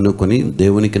ఆనుకొని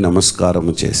దేవునికి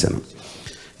నమస్కారము చేశాను.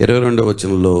 22వ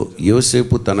వచనంలో,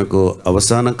 యోసేపు తనకు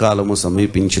అవసాన కాలము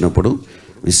సమీపించినప్పుడు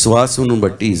విశ్వాసమును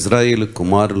బట్టి ఇజ్రాయేలు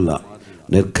కుమారుల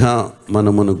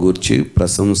నిర్గమనమును గూర్చి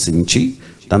ప్రశంసించి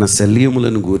తన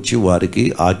శల్యములను గూర్చి వారికి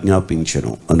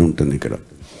ఆజ్ఞాపించెను అని ఉంటుంది ఇక్కడ.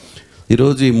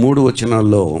 ఈరోజు ఈ 3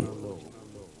 వచనాల్లో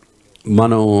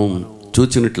మనం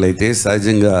చూసినట్లయితే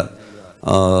సహజంగా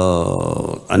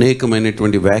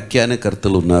అనేకమైనటువంటి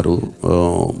వ్యాఖ్యానకర్తలు ఉన్నారు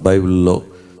బైబిల్లో.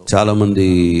 చాలామంది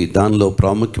దానిలో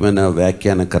ప్రాముఖ్యమైన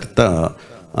వ్యాఖ్యానకర్త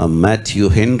మాథ్యూ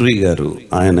హెన్రీ గారు.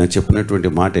 ఆయన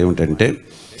చెప్పినటువంటి మాట ఏమిటంటే,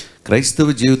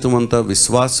 క్రైస్తవ జీవితం అంతా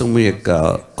విశ్వాసము యొక్క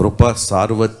కృప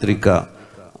సార్వత్రిక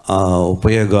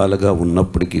ఉపయోగాలుగా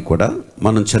ఉన్నప్పటికీ కూడా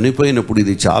మనం చనిపోయినప్పుడు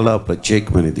ఇది చాలా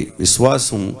ప్రత్యేకమైనది.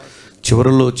 విశ్వాసం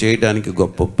చివరిలో చేయడానికి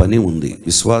గొప్ప పని ఉంది.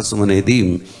 విశ్వాసం అనేది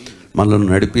మనల్ని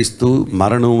నడిపిస్తూ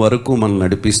మరణం వరకు మనల్ని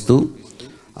నడిపిస్తూ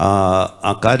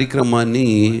ఆ కార్యక్రమాన్ని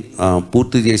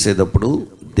పూర్తి చేసేటప్పుడు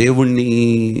దేవుణ్ణి,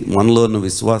 మనలో ఉన్న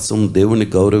విశ్వాసం, దేవుని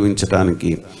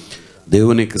గౌరవించడానికి,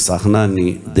 దేవుని యొక్క సహనాన్ని,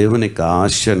 దేవుని యొక్క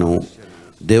ఆశను,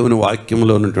 దేవుని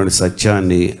వాక్యంలో ఉన్నటువంటి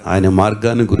సత్యాన్ని, ఆయన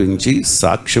మార్గాన్ని గురించి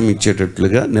సాక్ష్యం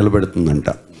ఇచ్చేటట్లుగా నిలబెడుతుందంట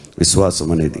విశ్వాసం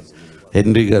అనేది.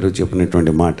 హెన్రీ గారు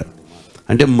చెప్పినటువంటి మాట.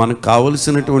 అంటే మనకు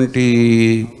కావలసినటువంటి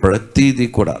ప్రతిదీ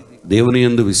కూడా దేవుని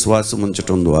యందు విశ్వాసం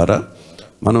ఉంచటం ద్వారా,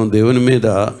 మనం దేవుని మీద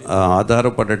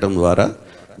ఆధారపడటం ద్వారా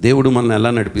దేవుడు మనల్ని ఎలా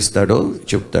నడిపిస్తాడో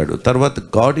చెప్తాడు. తర్వాత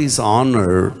God is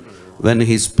honour when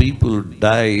his people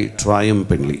die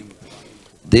ట్రయంపెంట్లీ.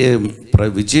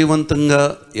 విజయవంతంగా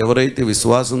ఎవరైతే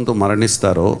విశ్వాసంతో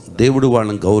మరణిస్తారో దేవుడు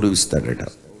వాళ్ళని గౌరవిస్తాడట.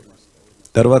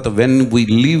 తర్వాత when we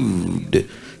lived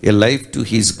a life to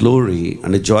his glory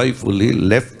and joyfully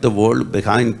left the world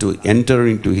behind to enter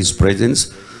into his presence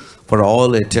for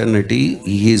all eternity,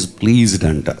 he is pleased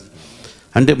అంట.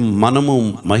 అంటే మనము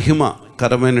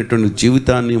మహిమకరమైనటువంటి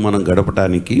జీవితాన్ని మనం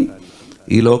గడపడానికి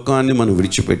ఈ లోకాన్ని మనం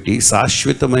విడిచిపెట్టి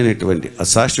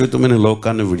అశాశ్వతమైన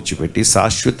లోకాన్ని విడిచిపెట్టి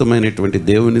శాశ్వతమైనటువంటి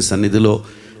దేవుని సన్నిధిలో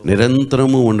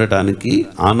నిరంతరము ఉండటానికి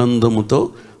ఆనందముతో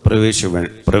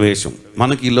ప్రవేశం.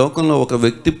 మనకి ఈ లోకంలో ఒక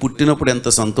వ్యక్తి పుట్టినప్పుడు ఎంత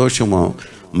సంతోషమో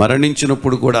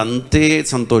మరణించినప్పుడు కూడా అంతే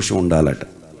సంతోషం ఉండాలట.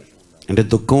 అంటే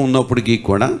దుఃఖం ఉన్నప్పటికీ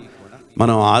కూడా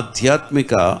మనం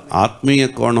ఆత్మీయ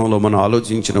కోణంలో మనం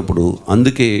ఆలోచించినప్పుడు,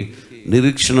 అందుకే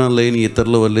నిరీక్షణ లేని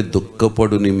ఇతరుల వల్లే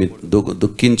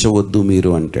దుఃఖించవద్దు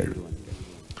మీరు అంటాడు.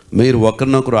 మీరు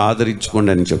ఒకరినొకరు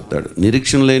ఆదరించుకోండి అని చెప్తాడు.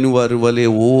 నిరీక్షణ లేని వారి వల్లే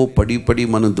పడి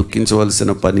మనం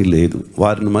దుఃఖించవలసిన పని లేదు.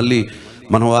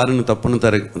 వారిని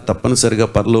తప్పనిసరిగా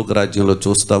పరలోక రాజ్యంలో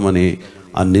చూస్తామని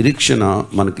ఆ నిరీక్షణ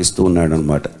మనకిస్తూ ఉన్నాడు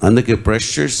అనమాట. అందుకే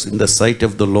precious in the site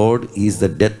of the lord is the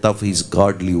death of his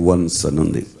godly once అని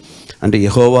ఉంది. అంటే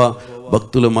యెహోవా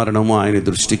భక్తుల మరణము ఆయన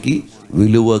దృష్టికి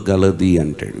విలువ గలది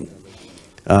అంటాడు.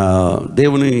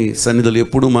 దేవుని సన్నిధిలో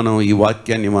ఎప్పుడు మనం ఈ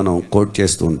వాక్యాన్ని మనం కోట్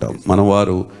చేస్తూ ఉంటాం. మన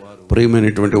వారు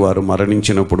ప్రియమైనటువంటి వారు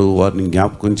మరణించినప్పుడు, వారిని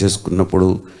జ్ఞాపకం చేసుకున్నప్పుడు,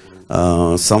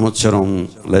 సంవత్సరం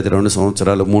లేదా 2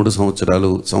 సంవత్సరాలు 3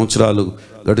 సంవత్సరాలు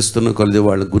గడుస్తున్న కొలది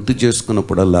వాళ్ళు గుర్తు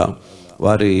చేసుకున్నప్పుడల్లా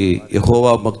వారి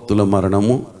యెహోవా భక్తుల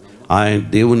మరణము ఆయన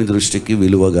దేవుని దృష్టికి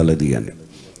విలువ గలది అని.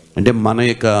 అంటే మన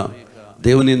యొక్క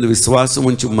దేవుని యందు విశ్వాసం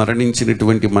ఉంచి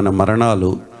మరణించినటువంటి మన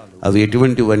మరణాలు అవి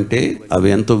ఎటువంటివంటే అవి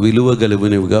ఎంతో విలువ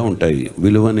కలిగినవిగా ఉంటాయి,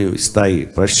 విలువని ఇస్తాయి.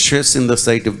 Precious in the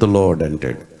site of the lord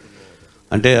అంటాడు.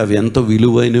 అంటే అవి ఎంతో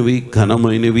విలువైనవి,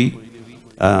 ఘనమైనవి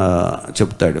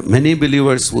చెప్తాడు. Many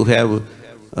believers who have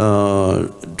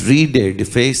dreaded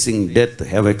facing death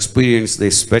have experienced the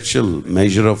special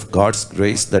measure of God's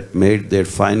grace that made their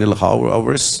final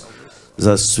hours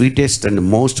the sweetest and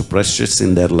most precious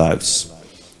in their lives.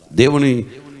 దేవుని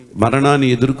మరణాన్ని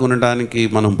ఎదుర్కొనడానికి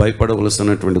మనం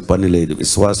భయపడవలసినటువంటి పని లేదు.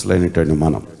 విశ్వాసులైనటువంటి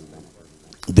మనం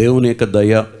దేవుని యొక్క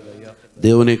దయ,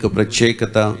 దేవుని యొక్క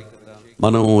ప్రత్యేకత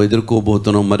మనం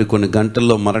ఎదుర్కోబోతున్నాం. మరికొన్ని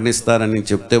గంటల్లో మరణిస్తారని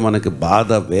చెప్తే మనకి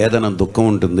బాధ, వేదన, దుఃఖం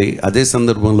ఉంటుంది. అదే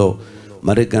సందర్భంలో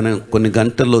కొన్ని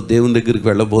గంటల్లో దేవుని దగ్గరికి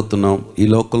వెళ్ళబోతున్నాం. ఈ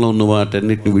లోకంలో ఉన్న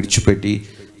వాటన్నిటిని విడిచిపెట్టి,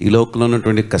 ఈ లోకంలో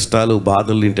ఉన్నటువంటి కష్టాలు,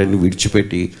 బాధలు ఇంటన్ని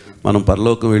విడిచిపెట్టి మనం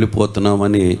పరలోకం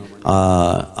వెళ్ళిపోతున్నామని ఆ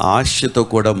ఆశతో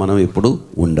కూడా మనం ఎప్పుడు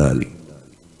ఉండాలి.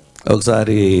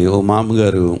 ఒకసారి ఓ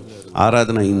మామగారు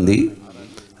ఆరాధన అయింది,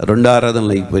 2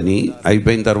 ఆరాధనలు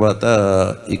అయిపోయిన తర్వాత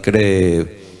ఇక్కడే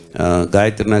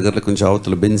గాయత్రి నగర్లో కొంచెం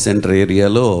అవతల బెన్ సెంటర్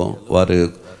ఏరియాలో వారు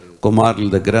కుమారుల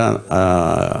దగ్గర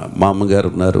మా అమ్మగారు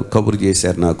ఉన్నారు. కబురు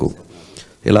చేశారు నాకు,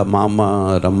 ఇలా మా అమ్మ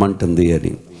రమ్మంటుంది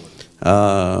అని.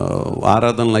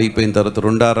 ఆరాధనలు అయిపోయిన తర్వాత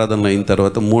 2 ఆరాధనలు అయిన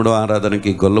తర్వాత 3వ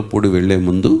ఆరాధనకి గొల్లపూడి వెళ్ళే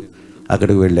ముందు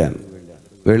అక్కడికి వెళ్ళాను.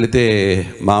 వెళితే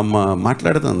మా అమ్మ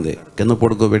మాట్లాడుతుంది, కింద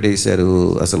పడుకోబెట్టేశారు,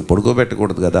 అసలు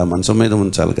పడుకోబెట్టకూడదు కదా, మంచం మీద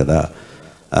ఉంచాలి కదా,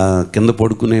 కింద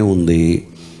పడుకునే ఉంది,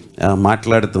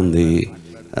 మాట్లాడుతుంది.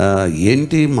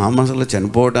 ఏంటి మా అమ్మ అసలు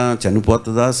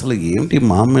చనిపోతుందా, అసలు ఏంటి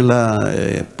మా అమ్మ ఇలా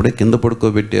ఎప్పుడే కింద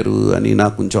పడుకోబెట్టారు అని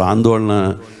నాకు కొంచెం ఆందోళన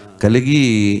కలిగి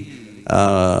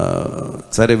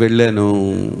సరే వెళ్ళాను,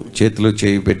 చేతిలో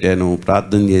చేయి పెట్టాను,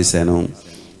 ప్రార్థన చేశాను.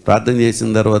 ప్రార్థన చేసిన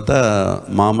తర్వాత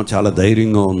మా అమ్మ చాలా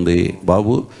ధైర్యంగా ఉంది,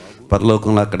 బాబు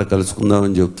పరలోకంలో అక్కడ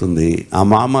కలుసుకుందామని చెప్తుంది. ఆ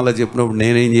మా అమ్మ అలా చెప్పినప్పుడు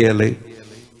నేనేం చేయాలి?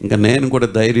 ఇంకా నేను కూడా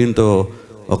ధైర్యంతో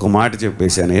ఒక మాట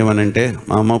చెప్పేశాను. ఏమనంటే,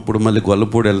 మా అమ్మ ఇప్పుడు మళ్ళీ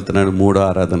గొల్లపూడి వెళ్తున్నాడు 3వ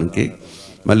ఆరాధనకి,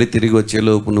 మళ్ళీ తిరిగి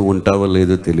వచ్చేలోపు నువ్వు ఉంటావో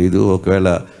లేదో తెలియదు, ఒకవేళ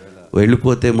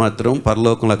వెళ్ళిపోతే మాత్రం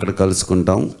పరలోకంలో అక్కడ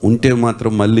కలుసుకుంటాం, ఉంటే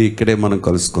మాత్రం మళ్ళీ ఇక్కడే మనం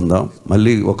కలుసుకుందాం,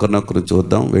 మళ్ళీ ఒకరినొకరు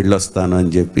చూద్దాం, వెళ్ళొస్తాను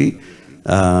అని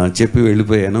చెప్పి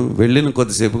వెళ్ళిపోయాను. వెళ్ళిన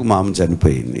కొద్దిసేపుకి మా అమ్మ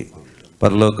చనిపోయింది.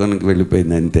 పరలోకానికి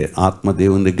వెళ్ళిపోయింది, అంతే. ఆత్మ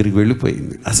దేవుని దగ్గరికి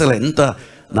వెళ్ళిపోయింది. అసలు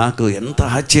నాకు ఎంత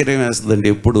ఆశ్చర్యం వేస్తుందండి,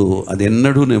 ఎప్పుడు అది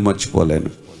ఎన్నడూ నేను మర్చిపోలేను.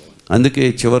 అందుకే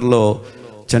చివరిలో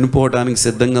చనిపోవడానికి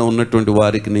సిద్ధంగా ఉన్నటువంటి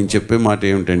వారికి నేను చెప్పే మాట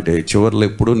ఏమిటంటే, చివరిలో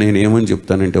ఎప్పుడు నేను ఏమని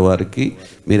చెప్తానంటే వారికి,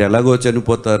 మీరు ఎలాగో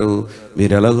చనిపోతారు,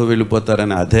 మీరు ఎలాగో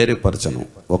వెళ్ళిపోతారని అధైర్యపరచను.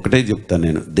 ఒకటే చెప్తాను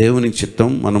నేను, దేవుని చిత్తం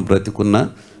మనం బ్రతికున్నా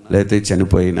లేకపోతే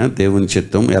చనిపోయినా దేవుని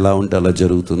చిత్తం ఎలా ఉంటే అలా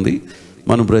జరుగుతుంది.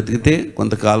 మనం బ్రతికితే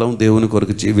కొంతకాలం దేవుని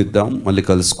కొరకు జీవిద్దాం, మళ్ళీ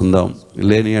కలుసుకుందాం.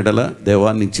 లేని ఎడల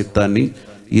దేవాన్ని చిత్తాన్ని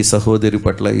ఈ సహోదరి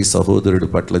పట్ల ఈ సహోదరుడి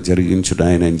పట్ల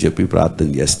జరిగించుడాయని అని చెప్పి ప్రార్థన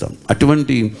చేస్తాం.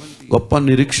 అటువంటి గొప్ప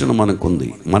నిరీక్షణ మనకుంది.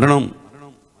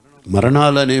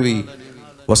 మరణాలు అనేవి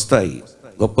వస్తాయి.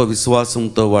 గొప్ప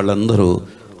విశ్వాసంతో వాళ్ళందరూ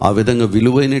ఆ విధంగా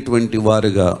విలువైనటువంటి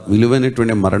వారుగా,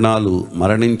 విలువైనటువంటి మరణాలు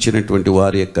మరణించినటువంటి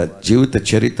వారి యొక్క జీవిత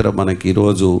చరిత్ర మనకి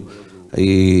ఈరోజు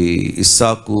ఈ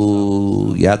ఇస్సాకు,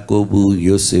 యాకోబు,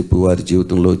 యోసేపు వారి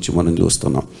జీవితంలో వచ్చి మనం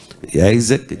చూస్తున్నాం.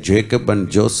 Isaac, Jacob and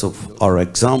Joseph are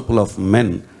example of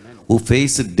men who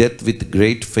face death with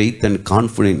great faith and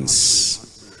confidence.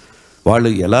 వాళ్ళు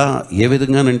ఏ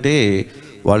విధంగానంటే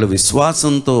వాళ్ళు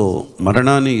విశ్వాసంతో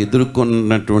మరణాన్ని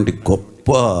ఎదుర్కొన్నటువంటి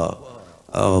గొప్ప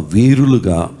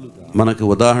వీరులుగా మనకు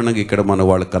ఉదాహరణగా ఇక్కడ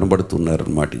వాళ్ళు కనబడుతున్నారు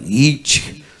అన్నమాట. ఈచ్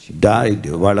డైడ్,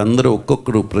 వాళ్ళందరూ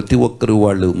ప్రతి ఒక్కరు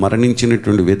వాళ్ళు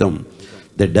మరణించినటువంటి విధం,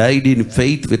 they died in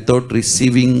faith without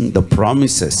receiving the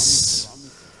promises,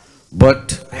 but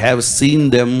have seen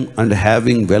them and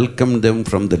having welcome them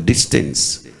from the distance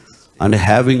and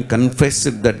having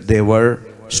confessed that they were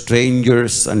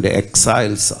strangers and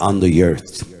exiles on the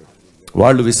earth.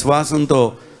 వాళ్ళు విశ్వాసంతో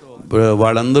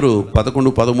వాళ్ళందరూ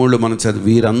 11-13 మనం చదివి,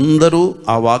 వీరందరూ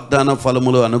ఆ వాగ్దాన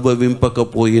ఫలములు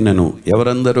అనుభవింపకపోయినను.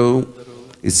 ఎవరందరూ?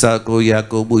 ఇస్సాకు,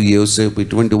 యాకోబు, యోసేపు,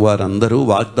 ఇటువంటి వారందరూ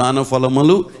వాగ్దాన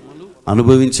ఫలములు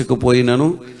అనుభవించకపోయినను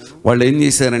వాళ్ళు ఏం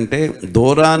చేశారంటే,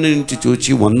 దూరాన్ని నుంచి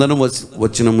చూచి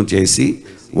వందనము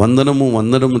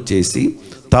చేసి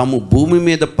తాము భూమి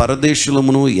మీద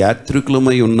పరదేశులమును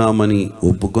యాత్రికులమై ఉన్నామని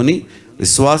ఒప్పుకొని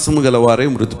విశ్వాసము గలవారే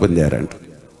మృతి పొందారంట.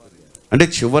 అంటే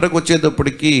చివరకు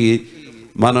వచ్చేటప్పటికి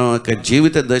మన యొక్క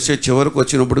జీవిత దశ చివరకు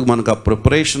వచ్చినప్పటికి మనకు ఆ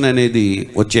ప్రిపరేషన్ అనేది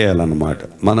వచ్చేయాలన్నమాట.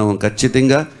 మనం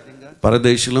ఖచ్చితంగా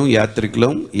పరదేశులం,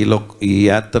 యాత్రికులం,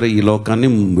 ఈ లోకాన్ని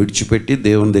విడిచిపెట్టి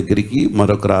దేవుని దగ్గరికి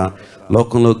మరొక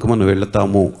లోకంలోకి మనం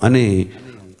వెళతాము అని.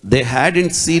 They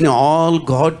hadn't seen all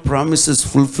God promises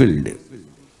fulfilled.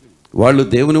 వాళ్ళు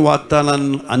దేవుని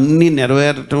వాగ్దానాన్ని అన్నీ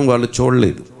నెరవేరటం వాళ్ళు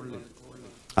చూడలేదు.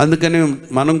 అందుకని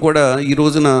మనం కూడా ఈ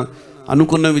రోజున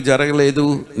అనుకున్నవి జరగలేదు,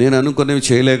 నేను అనుకున్నవి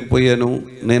చేయలేకపోయాను,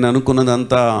 నేను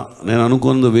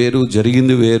అనుకున్నది వేరు,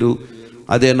 జరిగింది వేరు,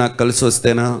 అదే నాకు కలిసి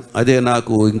వస్తేనా, అదే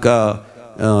నాకు ఇంకా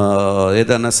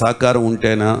ఏదైనా సహకారం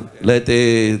ఉంటేనా, లేకపోతే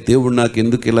దేవుడు నాకు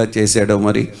ఎందుకు ఇలా చేశాడో,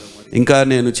 మరి ఇంకా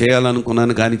నేను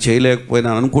చేయాలనుకున్నాను కానీ చేయలేకపోయినా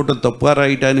అనుకోవటం తప్ప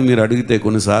రైట్ అని మీరు అడిగితే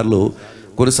కొన్నిసార్లు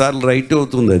రైట్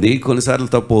అవుతుంది, అది కొన్నిసార్లు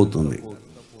తప్పు అవుతుంది.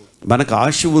 మనకు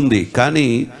ఆశ ఉంది కానీ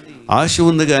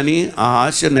ఆ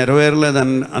ఆశ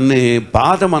నెరవేరలేదని అనే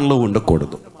బాధ మనలో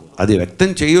ఉండకూడదు. అది వ్యక్తం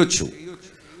చేయొచ్చు.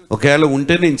 ఒకవేళ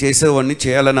ఉంటే నేను చేసేవాడిని,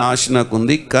 చేయాలని ఆశ నాకు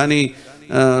ఉంది. కానీ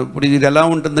ఇప్పుడు ఇది ఎలా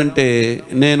ఉంటుందంటే,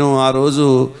 నేను ఆ రోజు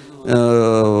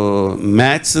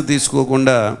మ్యాథ్స్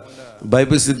తీసుకోకుండా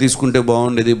బైపీసీ తీసుకుంటే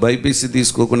బాగుండేది, బైపీసీ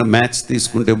తీసుకోకుండా మ్యాథ్స్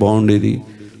తీసుకుంటే బాగుండేది,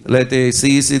 లేకపోతే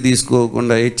సిఈసీ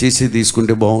తీసుకోకుండా హెచ్ఈసీ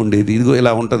తీసుకుంటే బాగుండేది. ఇదిగో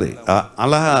ఇలా ఉంటుంది.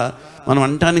 అలా మనం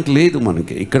అనటానికి లేదు.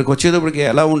 మనకి ఇక్కడికి వచ్చేటప్పటికి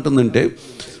ఎలా ఉంటుందంటే,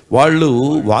 వాళ్ళు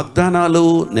వాగ్దానాలు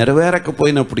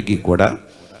నెరవేరకపోయినప్పటికీ కూడా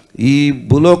ఈ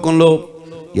భూలోకంలో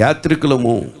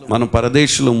యాత్రికులము, మనం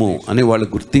పరదేశులము అని వాళ్ళు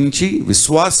గుర్తించి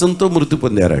విశ్వాసంతో మృతి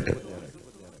పొందారట.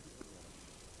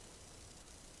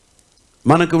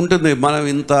 మనకు ఉంటుంది, మనం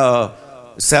ఇంత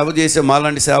సేవ చేసే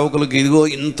మాలాంటి సేవకులకి ఇదిగో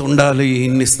ఇంత ఉండాలి,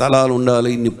 ఇన్ని స్థలాలు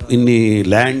ఉండాలి, ఇన్ని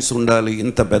ల్యాండ్స్ ఉండాలి,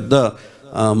 ఇంత పెద్ద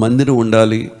మందిరం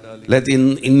ఉండాలి, లేకపోతే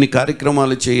ఇన్ని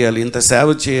కార్యక్రమాలు చేయాలి, ఇంత సేవ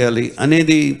చేయాలి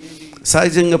అనేది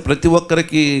సహజంగా ప్రతి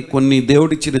ఒక్కరికి కొన్ని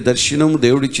దేవుడిచ్చిన దర్శనం,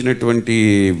 దేవుడిచ్చినటువంటి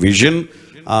విజన్,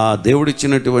 ఆ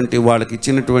దేవుడిచ్చినటువంటి వాళ్ళకి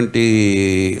ఇచ్చినటువంటి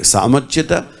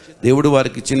సామర్థ్యత, దేవుడు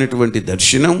వారికి ఇచ్చినటువంటి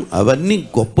దర్శనం, అవన్నీ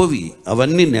గొప్పవి,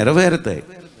 అవన్నీ నెరవేరుతాయి,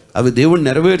 అవి దేవుడు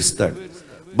నెరవేరుస్తాడు.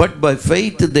 But by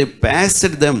faith they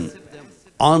passed them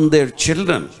on their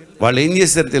children. వాళ్ళు ఏం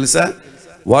చేశారు తెలుసా?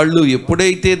 వాళ్ళు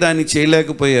ఎప్పుడైతే దాన్ని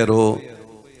చేయలేకపోయారో,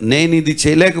 నేను ఇది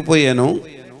చేయలేకపోయాను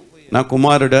నా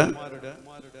కుమారుడా,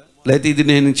 లేకపోతే ఇది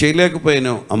నేను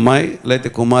చేయలేకపోయాను అమ్మాయి, లేకపోతే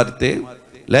కుమార్తె,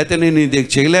 లేకపోతే నేను ఇది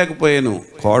చేయలేకపోయాను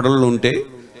కోడళ్ళు ఉంటే,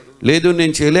 లేదు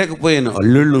నేను చేయలేకపోయాను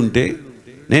అల్లుళ్ళు ఉంటే,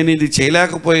 నేను ఇది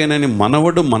చేయలేకపోయానని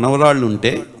మనవరాళ్ళు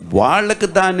ఉంటే, వాళ్ళకి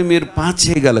దాన్ని మీరు పాస్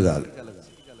చేయగలగాలి.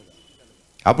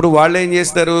 అప్పుడు వాళ్ళు ఏం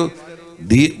చేస్తారు?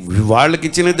 వాళ్ళకి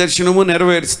ఇచ్చిన దర్శనము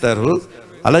నెరవేరుస్తారు,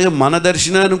 అలాగే మన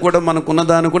దర్శనాన్ని కూడా మనకున్న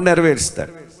దాన్ని కూడా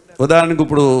నెరవేరుస్తాడు. ఉదాహరణకు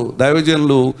ఇప్పుడు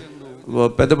దైవజనులు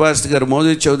పెద్ద పాస్టర్ గారు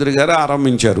మోదీ చౌదరి గారు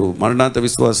ఆరంభించారు మరణాత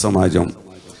విశ్వాస సమాజం.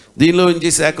 దీనిలో నుంచి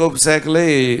శాఖోపశాఖలే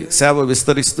సేవ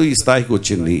విస్తరిస్తూ ఈ స్థాయికి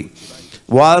వచ్చింది.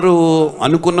 వారు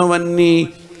అనుకున్నవన్నీ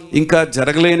ఇంకా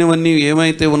జరగలేనివన్నీ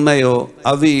ఏమైతే ఉన్నాయో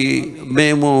అవి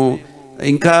మేము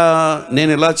ఇంకా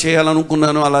నేను ఎలా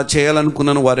చేయాలనుకున్నాను అలా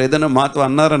చేయాలనుకున్నాను వారు ఏదైనా మాతో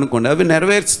అన్నారనుకోండి, అవి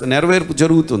నెరవేర్పు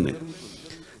జరుగుతుంది.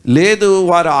 లేదు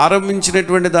వారు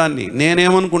ఆరంభించినటువంటి దాన్ని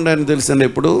నేనేమనుకుంటాను తెలుసండి,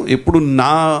 ఇప్పుడు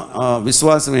నా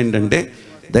విశ్వాసం ఏంటంటే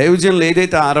దైవజనులు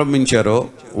ఏదైతే ఆరంభించారో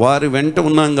వారి వెంట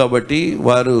ఉన్నాం కాబట్టి,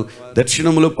 వారు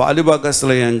దర్శనంలో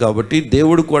పాలిభాగస్తులయ్యాం కాబట్టి,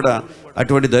 దేవుడు కూడా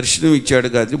అటువంటి దర్శనం ఇచ్చాడు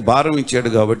కాదు భారం ఇచ్చాడు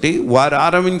కాబట్టి వారు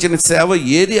ఆరంభించిన సేవ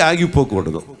ఏది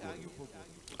ఆగిపోకూడదు,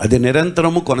 అది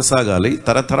నిరంతరము కొనసాగాలి.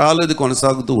 తరతరాలు అది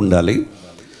కొనసాగుతూ ఉండాలి.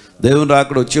 దేవుని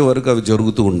రాకడ వచ్చే వరకు అవి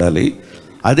జరుగుతూ ఉండాలి.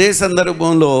 అదే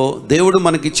సందర్భంలో దేవుడు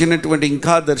మనకిచ్చినటువంటి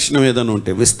ఇంకా దర్శనం ఏదైనా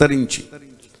ఉంటే విస్తరించి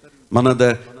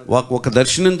ఒక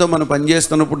దర్శనంతో మనం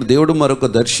పనిచేస్తున్నప్పుడు దేవుడు మరొక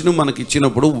దర్శనం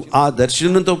మనకిచ్చినప్పుడు ఆ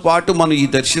దర్శనంతో పాటు మనం ఈ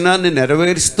దర్శనాన్ని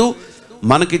నెరవేరుస్తూ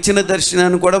మనకిచ్చిన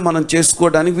దర్శనాన్ని కూడా మనం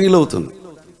చేసుకోవడానికి వీలవుతుంది.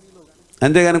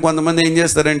 అంతేగాని కొంతమంది ఏం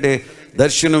చేస్తారంటే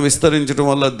దర్శనం విస్తరించడం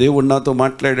వల్ల దేవుడు నాతో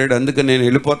మాట్లాడాడు అందుకే నేను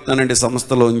వెళ్ళిపోతున్నానంటే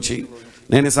సంస్థలోంచి,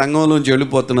 నేను సంఘంలోంచి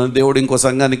వెళ్ళిపోతున్నాను, దేవుడు ఇంకో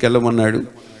సంఘానికి వెళ్ళమన్నాడు,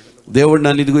 దేవుడు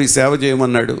నన్ను ఇదిగో ఈ సేవ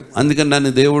చేయమన్నాడు అందుకని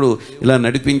నన్ను దేవుడు ఇలా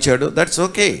నడిపించాడు. That's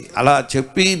okay. అలా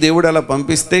చెప్పి దేవుడు అలా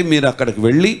పంపిస్తే మీరు అక్కడికి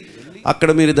వెళ్ళి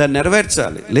అక్కడ మీరు దాన్ని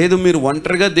నెరవేర్చాలి. లేదు మీరు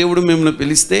ఒంటరిగా దేవుడు మిమ్మల్ని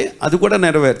పిలిస్తే అది కూడా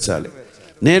నెరవేర్చాలి.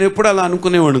 నేను ఎప్పుడు అలా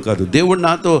అనుకునేవాడు కాదు. దేవుడు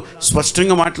నాతో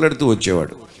స్పష్టంగా మాట్లాడుతూ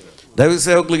వచ్చేవాడు. దైవ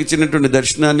సేవకులకు ఇచ్చినటువంటి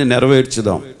దర్శనాన్ని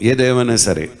నెరవేర్చుదాం ఏదేమైనా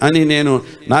సరే అని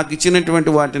నాకు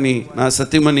ఇచ్చినటువంటి వాటిని నా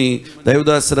సతీమణి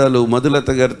దైవదాసరాలు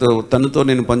మధులత గారితో తనతో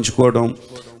నేను పంచుకోవడం,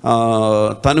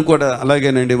 తను కూడా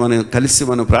అలాగేనండి మనం కలిసి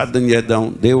మనం ప్రార్థన చేద్దాం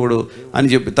దేవుడు అని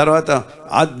చెప్పి తర్వాత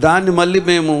దాన్ని మళ్ళీ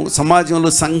మేము సమాజంలో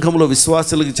సంఘంలో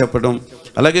విశ్వాసులకు చెప్పడం,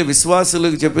 అలాగే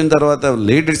విశ్వాసులకు చెప్పిన తర్వాత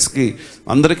లీడర్స్కి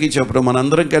అందరికీ చెప్పడం,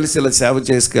 మనందరం కలిసి ఇలా సేవ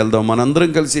చేసుకెళ్దాం, మనందరం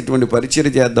కలిసి ఇటువంటి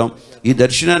పరిచర్య చేద్దాం, ఈ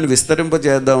దర్శనాన్ని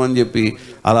విస్తరింపజేద్దాం అని చెప్పి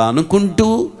అలా అనుకుంటూ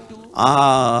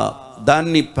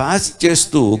దాన్ని పాస్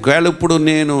చేస్తూ ఒకవేళ ఇప్పుడు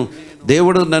నేను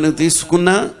దేవుడు నన్ను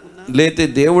తీసుకున్నా లేతే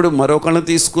దేవుడు మరొకళ్ళని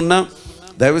తీసుకున్నా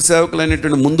దైవ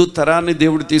సేవకులైనటువంటి ముందు తరాన్ని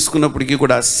దేవుడు తీసుకున్నప్పటికీ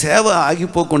కూడా ఆ సేవ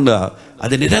ఆగిపోకుండా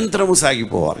అది నిరంతరము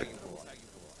సాగిపోవాలి.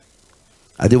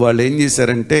 అది వాళ్ళు ఏం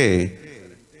చేశారంటే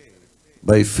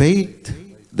by faith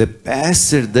they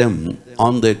passed them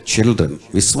on their children,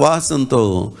 విశ్వాసంతో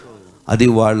అది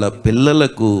వాళ్ళ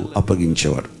పిల్లలకు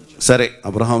అప్పగించేవారు. సరే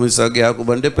అబ్రహాము ఇస్సాకు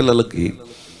యాకోబు అంటే పిల్లలకి,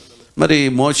 మరి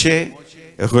మోషే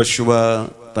యెహోషువ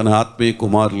తన ఆత్మీయ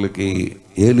కుమారులకి,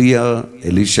 ఏలియా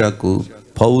ఎలీషాకు,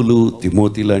 పౌలు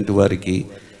తిమోతి లాంటి వారికి,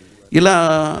 ఇలా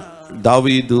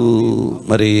దావీదు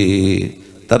మరి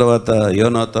తర్వాత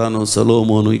యోనాతాను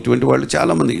సొలొమోను ఇటువంటి వాళ్ళు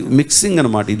చాలామంది మిక్సింగ్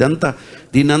అనమాట ఇదంతా.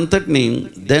 దీనంతటిని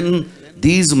then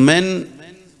these men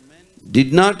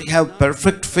did not have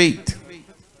perfect faith.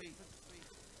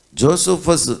 Joseph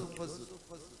was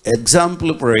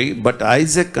exemplary, but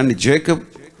Isaac and Jacob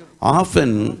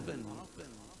often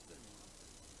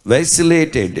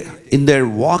vacillated in their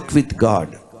walk with God,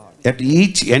 yet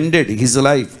each ended his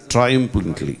life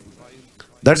triumphantly.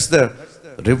 That's the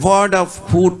reward of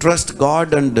who trust God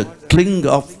and cling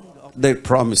of their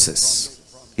promises,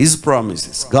 his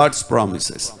promises, God's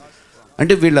promises.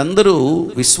 అంటే వీళ్ళందరూ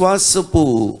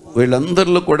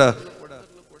వీళ్ళందరిలో కూడా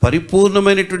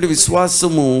పరిపూర్ణమైనటువంటి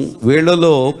విశ్వాసము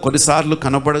వీళ్ళలో కొన్నిసార్లు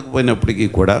కనపడకపోయినప్పటికీ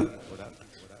కూడా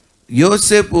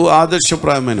యోసేపు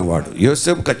ఆదర్శప్రాయమైన వాడు.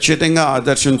 యోసేపు ఖచ్చితంగా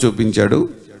ఆదర్శం చూపించాడు.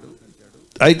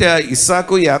 అయితే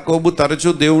ఇస్సాకు యాకోబు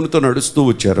తరచూ దేవునితో నడుస్తూ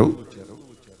వచ్చారు.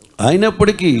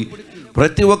 అయినప్పటికీ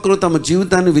ప్రతి ఒక్కరూ తమ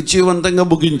జీవితాన్ని విజయవంతంగా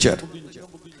ముగించారు.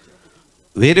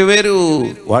 వేరు వేరు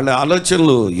వాళ్ళ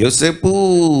ఆలోచనలు. యోసేపు,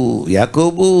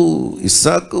 యాకోబు,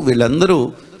 ఇస్సాకు వాళ్ళందరూ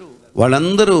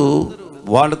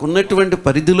వాళ్ళకు ఉన్నటువంటి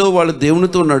పరిధిలో వాళ్ళు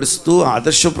దేవునితో నడుస్తూ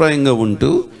ఆదర్శప్రాయంగా ఉంటూ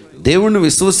దేవుణ్ణి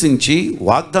విశ్వసించి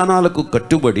వాగ్దానాలకు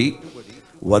కట్టుబడి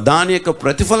దాని యొక్క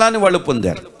ప్రతిఫలాన్ని వాళ్ళు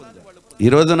పొందారు. ఈ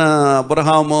రోజున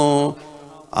అబ్రహాము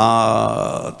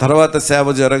తర్వాత సేవ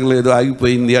జరగలేదు,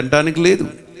 ఆగిపోయింది అంటానికి లేదు.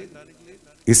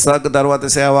 ఇస్సాకు తర్వాత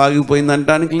సేవ ఆగిపోయింది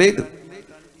అంటానికి లేదు.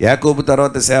 యాకోబు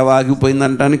తర్వాత సేవ ఆగిపోయింది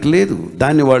అంటానికి లేదు.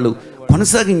 దాన్ని వాళ్ళు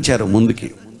కొనసాగించారు ముందుకి.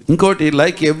 ఇంకోటి,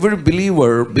 like every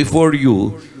believer before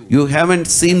you haven't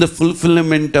seen the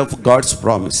fulfillment of God's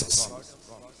promises.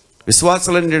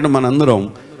 విశ్వాసాలంటే మనందరం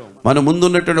మన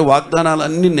ముందున్నటువంటి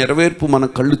వాగ్దానాలన్నీ నెరవేర్పు మన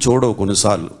కళ్ళు చూడవు,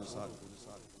 కొన్నిసార్లు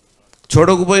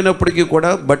చూడకపోయినప్పటికీ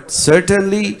కూడా, but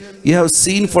certainly you have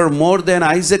seen for more than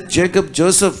Isaac, Jacob,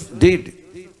 Joseph did.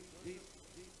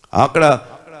 అక్కడ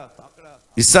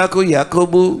ఇస్సాకు,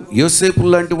 యాకోబు, యోసేపు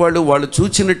లాంటి వాళ్ళు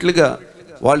చూచినట్లుగా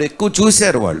వాళ్ళు ఎక్కువ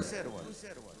చూశారు.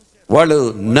 వాళ్ళు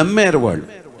నమ్మారు. వాళ్ళు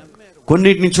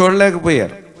కొన్నిటిని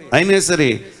చూడలేకపోయారు. అయినా సరే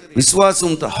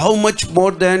విశ్వాసంతో how much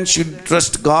more than should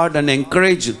trust God and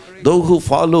encourage though who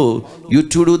follow you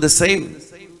to do the same.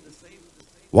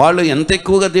 వాళ్ళు ఎంత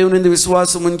ఎక్కువగా దేవుని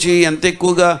విశ్వాసం ఉంచి ఎంత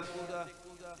ఎక్కువగా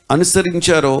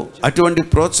అనుసరించారో అటువంటి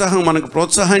ప్రోత్సాహం మనకు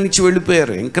ప్రోత్సాహాన్ని ఇచ్చి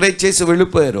వెళ్ళిపోయారు, ఎంకరేజ్ చేసి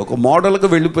వెళ్ళిపోయారు, ఒక మోడల్గా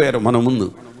వెళ్ళిపోయారు మన ముందు.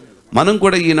 మనం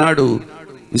కూడా ఈనాడు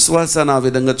విశ్వాసాన్ని ఆ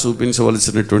విధంగా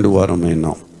చూపించవలసినటువంటి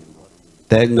వారమైనాం.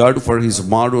 Thank God for his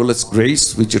marvellous grace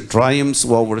which ట్రయంఫ్స్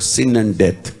over sin and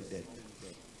death.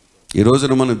 ఈ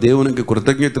రోజున మనం దేవునికి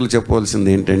కృతజ్ఞతలు చెప్పవలసింది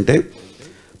ఏంటంటే,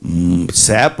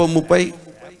 శాపముపై,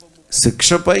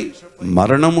 శిక్షపై,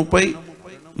 మరణముపై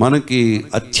మనకి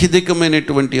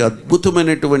అత్యధికమైనటువంటి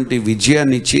అద్భుతమైనటువంటి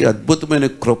విజయాన్ని ఇచ్చి, అద్భుతమైన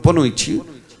కృపను ఇచ్చి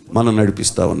మనం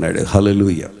నడిపిస్తూ ఉన్నాడు.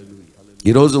 హల్లెలూయా.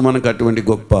 ఈరోజు మనకు అటువంటి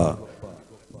గొప్ప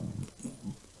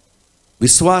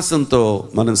విశ్వాసంతో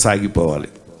మనం సాగిపోవాలి.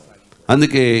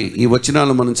 అందుకే ఈ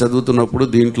వచనాలు మనం చదువుతున్నప్పుడు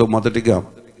దీంట్లో మొదటిగా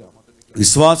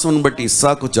విశ్వాసం బట్టి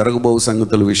ఇస్సాకు జరగబోవు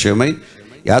సంగతుల విషయమై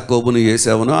యాకోబును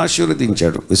యోసేపును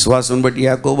ఆశీర్వదించాడు. విశ్వాసం బట్టి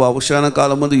యాకోబు అవసాన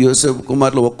కాలం ముందు యోసేపు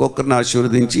కుమారులు ఒక్కొక్కరిని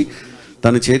ఆశీర్వదించి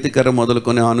తన చేతికర్ర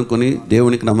మొదలుకొని ఆనుకొని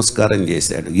దేవునికి నమస్కారం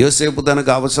చేశాడు. యోసేపు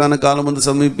తనకు అవసాన కాలం ముందు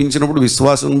సమీపించినప్పుడు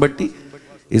విశ్వాసం బట్టి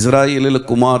ఇజ్రాయేలీల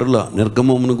కుమారుల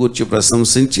నిర్గమమును గూర్చి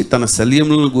ప్రశంసించి తన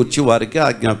శల్యములను గూర్చి వారికి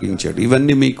ఆజ్ఞాపించాడు.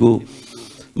 ఇవన్నీ మీకు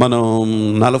మనం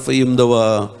 48వ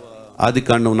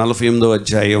ఆదికాండం 48వ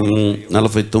అధ్యాయం,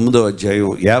 49వ అధ్యాయం,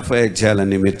 50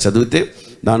 అధ్యాయాలన్నీ మీరు చదివితే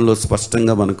దానిలో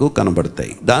స్పష్టంగా మనకు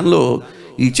కనబడతాయి. దానిలో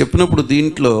ఈ చెప్పినప్పుడు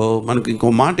దీంట్లో మనకు ఇంకో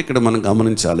మాట ఇక్కడ మనం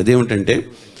గమనించాలి. అదేమిటంటే,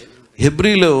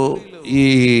 హెబ్రీలో ఈ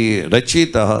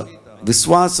రచయిత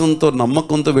విశ్వాసంతో,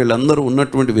 నమ్మకంతో వీళ్ళందరూ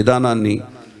ఉన్నటువంటి విధానాన్ని,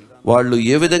 వాళ్ళు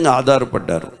ఏ విధంగా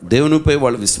ఆధారపడ్డారు, దేవునిపై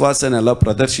వాళ్ళ విశ్వాసాన్ని ఎలా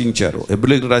ప్రదర్శించారు.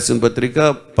 హెబ్రీలకు రాసిన పత్రిక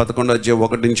 11వ అధ్యాయం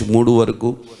 1 నుంచి 3 వరకు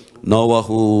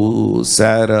నోవాహు,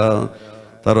 శారా,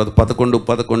 తర్వాత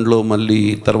 11:11లో మళ్ళీ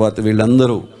తర్వాత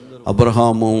వీళ్ళందరూ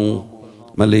అబ్రహాము,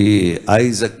 మళ్ళీ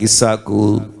ఐజక్, ఇస్సాకు,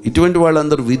 ఇటువంటి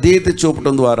వాళ్ళందరూ విధేయత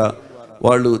చూపడం ద్వారా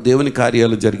వాళ్ళు దేవుని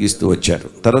కార్యాలు జరిగిస్తూ వచ్చారు.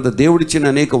 తర్వాత దేవుడిచ్చిన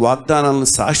అనేక వాగ్దానాలను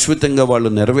శాశ్వతంగా వాళ్ళు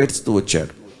నెరవేరుస్తూ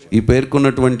వచ్చారు. ఈ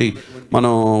పేర్కొన్నటువంటి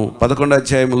మనం 11వ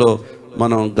అధ్యాయంలో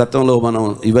మనం గతంలో మనం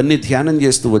ఇవన్నీ ధ్యానం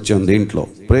చేస్తూ వచ్చాం. దీంట్లో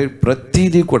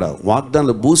ప్రతిదీ కూడా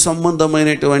వాగ్దానాలు, భూ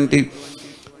సంబంధమైనటువంటి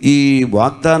ఈ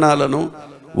వాగ్దానాలను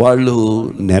వాళ్ళు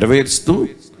నెరవేరుస్తూ,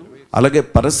 అలాగే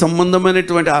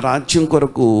పరసంబంధమైనటువంటి ఆ రాజ్యం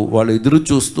కొరకు వాళ్ళు ఎదురు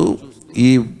చూస్తూ, ఈ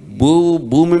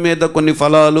భూమి మీద కొన్ని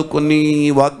ఫలాలు, కొన్ని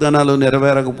వాగ్దానాలు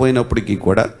నెరవేరకపోయినప్పటికీ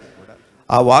కూడా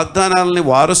ఆ వాగ్దానాలని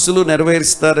వారసులు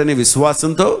నెరవేరుస్తారనే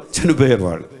విశ్వాసంతో చనిపోయారు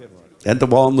వాళ్ళు. ఎంత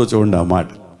బాగుందో చూడండి ఆ మాట.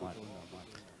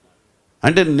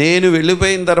 అంటే నేను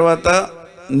వెళ్ళిపోయిన తర్వాత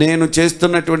నేను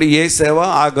చేస్తున్నటువంటి ఏ సేవ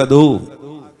ఆగదు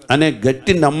అనే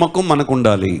గట్టి నమ్మకం మనకు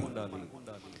ఉండాలి.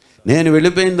 నేను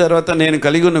వెళ్ళిపోయిన తర్వాత నేను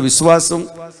కలిగి ఉన్న విశ్వాసం,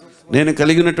 నేను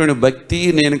కలిగినటువంటి భక్తి,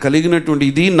 నేను కలిగినటువంటి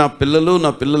ఇది నా పిల్లలు,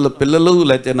 నా పిల్లల పిల్లలు,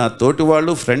 లేకపోతే నా తోటి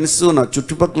వాళ్ళు, ఫ్రెండ్స్, నా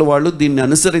చుట్టుపక్కల వాళ్ళు దీన్ని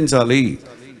అనుసరించాలి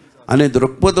అనే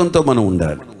దృక్పథంతో మనం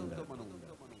ఉండాలి.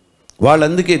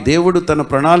 వాళ్ళందుకే దేవుడు తన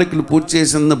ప్రణాళికలు పూర్తి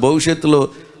చేసిన భవిష్యత్తులో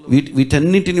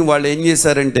వీటన్నిటిని వాళ్ళు ఏం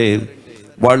చేశారంటే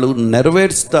వాళ్ళు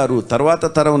నెరవేరుస్తారు, తర్వాత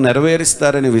తరం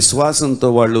నెరవేరుస్తారనే విశ్వాసంతో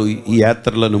వాళ్ళు ఈ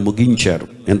యాత్రలను ముగించారు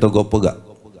ఎంతో గొప్పగా.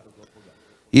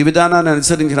 ఈ విధానాన్ని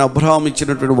అనుసరించిన అబ్రహాం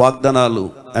ఇచ్చినటువంటి వాగ్దానాలు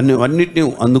అన్నిటినీ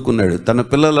అందుకున్నాడు. తన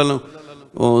పిల్లలను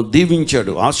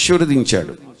దీవించాడు,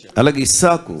 ఆశీర్వదించాడు. అలాగే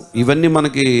ఇస్సాకు, ఇవన్నీ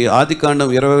మనకి ఆదికాండం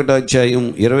 21వ అధ్యాయం,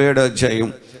 27వ అధ్యాయం,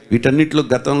 వీటన్నిటిలో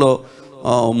గతంలో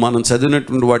మనం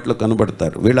చదివినటువంటి వాటిలో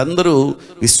కనబడతారు. వీళ్ళందరూ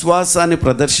విశ్వాసాన్ని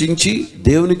ప్రదర్శించి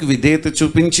దేవునికి విధేయత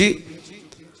చూపించి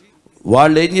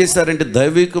వాళ్ళు ఏం చేశారంటే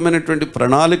దైవికమైనటువంటి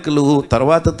ప్రణాళికలు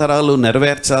తర్వాత తరాలు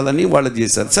నెరవేర్చాలని వాళ్ళు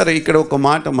చేశారు. సరే, ఇక్కడ ఒక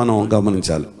మాట మనం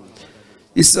గమనించాలి.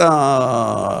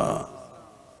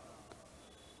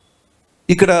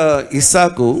 ఇక్కడ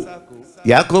ఇస్సాకు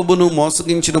యాకోబును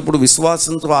మోసగించినప్పుడు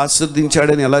విశ్వాసంతో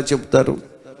ఆశీర్వదించాడని ఎలా చెప్తారు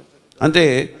అంటే,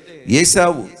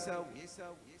 ఏశావు,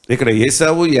 ఇక్కడ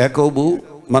ఏశావు, యాకోబు,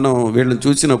 మనం వీళ్ళని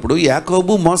చూసినప్పుడు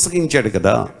యాకోబు మోసగించాడు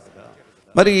కదా,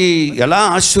 మరి ఎలా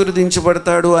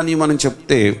ఆశీర్వదించబడతాడు అని మనం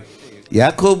చెప్తే,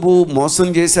 యాకోబు మోసం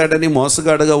చేశాడని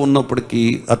మోసగాడుగా ఉన్నప్పటికీ,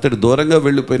 అతడు దూరంగా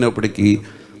వెళ్ళిపోయినప్పటికీ,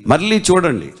 మళ్ళీ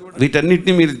చూడండి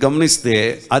వీటన్నిటిని మీరు గమనిస్తే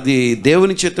అది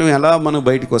దేవుని చిత్తం ఎలా మనకు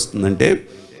బయటకు వస్తుందంటే,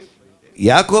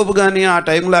 యాకోబు కానీ ఆ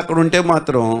టైంలో అక్కడ ఉంటే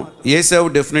మాత్రం ఏశావు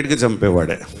డెఫినెట్గా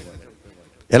చంపేవాడే.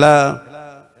 ఎలా?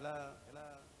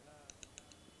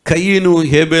 కయ్యను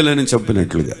హేబేలను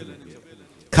చంపినట్లుగా.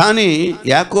 కానీ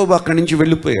యాకోబు అక్కడి నుంచి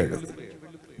వెళ్ళిపోయాడు.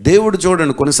 దేవుడు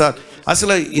చూడండి కొన్నిసార్లు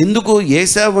అసలు ఎందుకు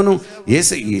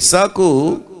ఇస్సాకు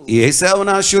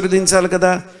ఏశావును ఆశీర్వదించాలి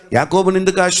కదా, యాకోబుని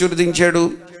ఎందుకు ఆశీర్వదించాడు?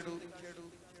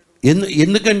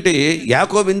 ఎందుకంటే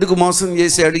యాకోబు ఎందుకు మోసం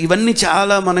చేశాడు? ఇవన్నీ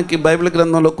చాలా మనకి బైబిల్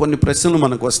గ్రంథంలో కొన్ని ప్రశ్నలు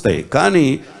మనకు వస్తాయి. కానీ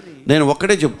నేను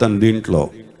ఒక్కటే చెప్తాను, దీంట్లో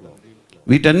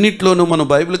వీటన్నిటిలోనూ మన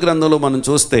బైబిల్ గ్రంథంలో మనం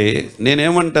చూస్తే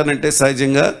నేనేమంటానంటే,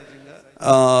 సహజంగా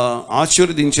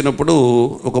ఆశీర్వదించినప్పుడు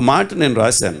ఒక మాట నేను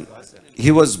రాశాను,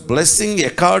 he was blessing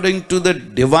according to the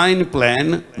divine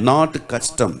plan, not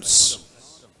customs.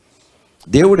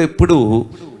 దేవుడు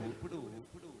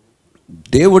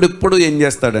ఎప్పుడు ఏం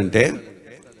చేస్తాడంటే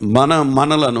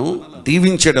మనలను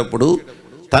దీవించేటప్పుడు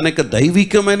తన యొక్క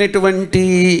దైవికమైనటువంటి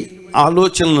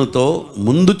ఆలోచనలతో,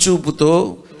 ముందు చూపుతో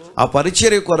ఆ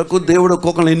పరిచర్య కొరకు దేవుడు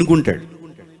ఒక్కొక్కరిని ఎన్నుకుంటాడు.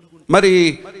 మరి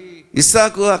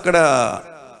ఇస్సాకు అక్కడ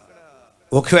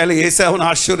ఒకవేళ ఏశావును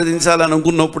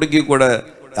ఆశీర్వదించాలనుకున్నప్పటికీ కూడా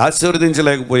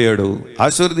ఆశీర్వదించలేకపోయాడు.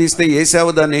 ఆశీర్వదిస్తే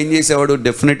ఏశావు దాన్ని ఏం చేసేవాడు?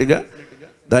 డెఫినెట్గా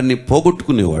దాన్ని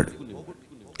పోగొట్టుకునేవాడు.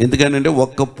 ఎందుకనంటే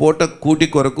ఒక్క పూట కూటి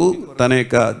కొరకు తన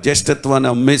యొక్క జ్యేష్ఠత్వాన్ని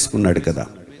అమ్మేసుకున్నాడు కదా.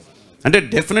 అంటే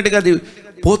డెఫినెట్గా అది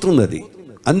పోతుంది అది.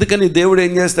 అందుకని దేవుడు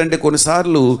ఏం చేస్తాడంటే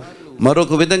కొన్నిసార్లు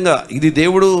మరొక విధంగా, ఇది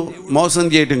దేవుడు మోసం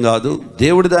చేయటం కాదు,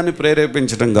 దేవుడు దాన్ని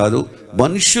ప్రేరేపించడం కాదు,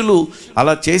 మనుషులు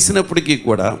అలా చేసినప్పటికీ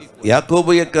కూడా,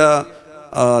 యాకోబు యొక్క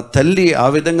తల్లి ఆ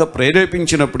విధంగా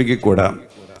ప్రేరేపించినప్పటికీ కూడా,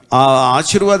 ఆ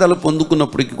ఆశీర్వాదాలు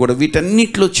పొందుకున్నప్పటికీ కూడా,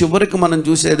 వీటన్నిటిలో చివరికి మనం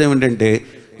చూసేది ఏమిటంటే,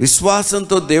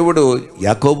 విశ్వాసంతో దేవుడు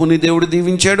యాకోబుని దేవుడు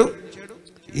దీవించాడు,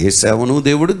 ఏశావును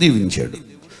దేవుడు దీవించాడు.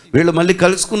 వీళ్ళు మళ్ళీ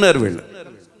కలుసుకున్నారు. వీళ్ళు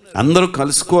అందరూ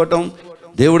కలుసుకోవటం,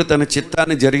 దేవుడు తన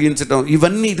చిత్తాన్ని జరిగించటం,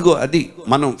 ఇవన్నీ ఇదిగో అది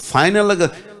మనం ఫైనల్గా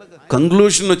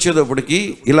కంక్లూషన్ వచ్చేటప్పటికి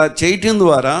ఇలా చేయటం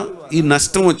ద్వారా ఈ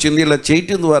నష్టం వచ్చింది, ఇలా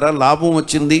చేయటం ద్వారా లాభం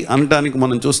వచ్చింది అనడానికి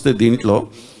మనం చూస్తే దీంట్లో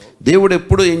దేవుడు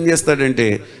ఎప్పుడు ఏం చేస్తాడంటే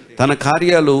తన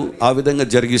కార్యాలు ఆ విధంగా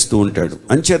జరిగిస్తూ ఉంటాడు.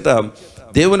 అంచేత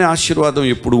దేవుని ఆశీర్వాదం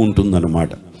ఎప్పుడు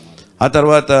ఉంటుందన్నమాట. ఆ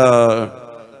తర్వాత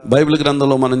బైబిల్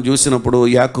గ్రంథంలో మనం చూసినప్పుడు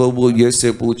యాకోబు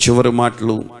యోసేపు చివరి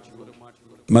మాటలు,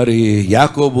 మరి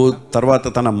యాకోబు తర్వాత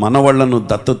తన మనవళ్లను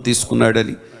దత్తత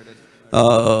తీసుకున్నాడని,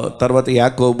 తర్వాత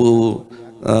యాకోబు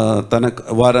తన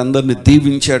వారందరిని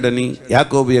దీవించాడని,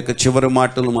 యాకోబు యొక్క చివరి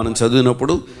మాటలు మనం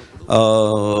చదివినప్పుడు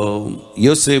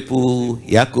యోసేపు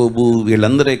యాకోబు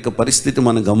వీళ్ళందరి యొక్క పరిస్థితి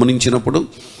మనం గమనించినప్పుడు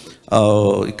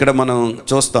ఇక్కడ మనం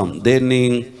చూస్తాం దేన్ని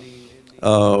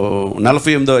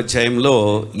 48వ అధ్యాయంలో,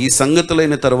 ఈ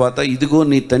సంగతులైన తర్వాత ఇదిగో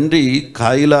నీ తండ్రి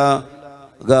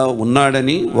కాయిలాగా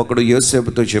ఉన్నాడని ఒకడు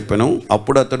యోసేపుతో చెప్పాను.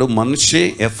 అప్పుడు అతడు మనష్షే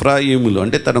ఎఫ్రాయిములు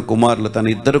అంటే తన కుమారులు, తన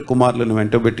ఇద్దరు కుమారులను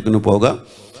వెంటబెట్టుకుని పోగా,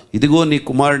 ఇదిగో నీ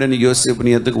కుమారుడని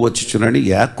యోసేపుని ఎద్దకు వచ్చుచున్నాడని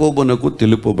యాకోబునకు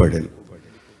తెలుపబడాను.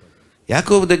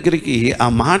 యాకోబు దగ్గరికి ఆ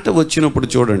మాట వచ్చినప్పుడు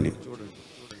చూడండి,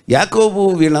 యాకోబు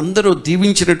వీళ్ళందరూ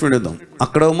దీవించినటువంటి విధం,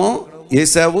 అక్కడేమో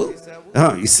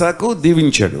ఇస్సాకు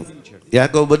దీవించాడు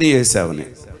యాకోబుని ఏశావుని,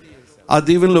 ఆ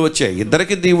దీవెనలు వచ్చాయి,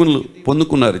 ఇద్దరికి దీవెనలు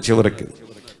పొందుకున్నారు. చివరికి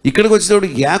ఇక్కడికి వచ్చేటప్పుడు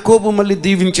యాకోబు మళ్ళీ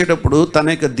దీవించేటప్పుడు తన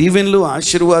యొక్క దీవెనలు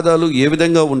ఆశీర్వాదాలు ఏ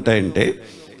విధంగా ఉంటాయంటే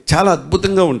చాలా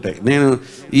అద్భుతంగా ఉంటాయి. నేను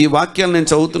ఈ వాక్యాలు నేను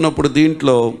చదువుతున్నప్పుడు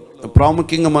దీంట్లో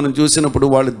ప్రాముఖ్యంగా మనం చూసినప్పుడు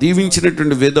వాళ్ళు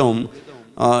దీవించినటువంటి విధం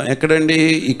ఎక్కడండి,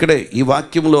 ఇక్కడే ఈ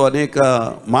వాక్యంలో అనేక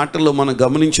మాటల్లో మనం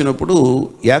గమనించినప్పుడు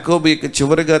యాకోబు యొక్క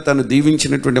చివరిగా తను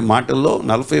దీవించినటువంటి మాటల్లో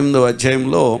 48వ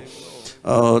అధ్యాయంలో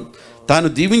తాను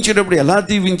దీవించేటప్పుడు ఎలా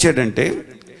దీవించాడంటే,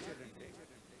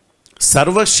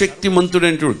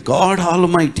 సర్వశక్తిమంతుడంటూ గాడ్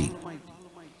ఆల్మైటీ,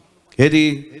 ఏది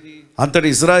అంతటి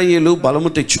ఇజ్రాయేలు బలము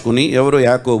తెచ్చుకుని, ఎవరో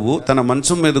యాకోబు తన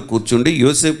మంచం మీద కూర్చుండి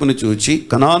యోసేపుని చూచి,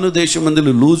 కనాను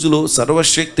దేశమందులు లూజులో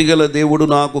సర్వశక్తి గల దేవుడు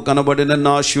నాకు కనబడినని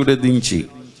ఆశీర్వదించి,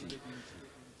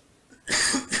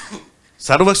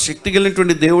 సర్వశక్తి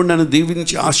కలిగినటువంటి దేవుడు నన్ను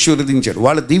దీవించి ఆశీర్వదించాడు.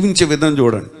 వాళ్ళు దీవించే విధానం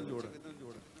చూడండి,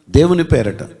 దేవుని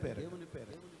పేరట.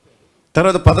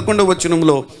 తర్వాత 11వ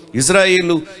వచనంలో,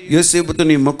 ఇజ్రాయేలు యోసేపుతో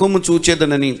నీ ముఖము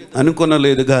చూచేదనని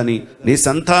అనుకొనలేదు కానీ నీ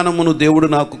సంతానమును దేవుడు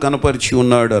నాకు కనపరిచి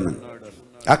ఉన్నాడు అని.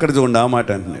 అక్కడ చూడండి ఆ మాట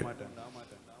అంటున్నాడు.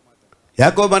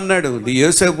 యాకోబు అన్నాడు నీ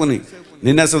యోసేపుని,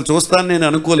 నిన్ను అసలు చూస్తాను నేను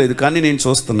అనుకోలేదు కానీ నేను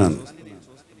చూస్తున్నాను.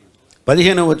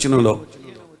 15వ వచనంలో,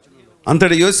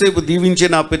 అంతటి యోసేపు దీవించే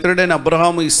నా పితరుడైన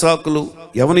అబ్రహాము ఇస్సాకులు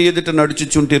ఎవని ఎదుట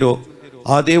నడుచుచుంటిరో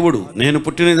ఆ దేవుడు, నేను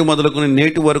పుట్టినది మొదలుకొని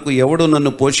నేటి వరకు ఎవడు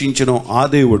నన్ను పోషించినో ఆ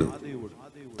దేవుడు.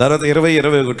 తర్వాత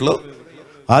 20-21లో,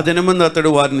 ఆ దినమందు అతడు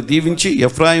వారిని దీవించి,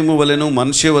 ఎఫ్రాయిము వలెను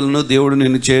మనష్షే వలెను దేవుడు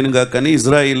నిన్ను చేయనుగా కానీ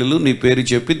ఇజ్రాయేలీలు నీ పేరు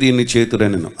చెప్పి దీన్ని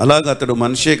చేతురనెను. అలాగ అతడు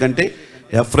మనష్షే కంటే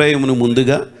ఎఫ్రాయిమును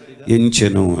ముందుగా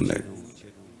ఎంచెను అన్నాడు.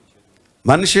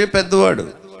 మనష్షే పెద్దవాడు,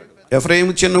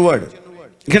 ఎఫ్రాయిము చిన్నవాడు.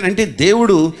 అంటే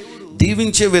దేవుడు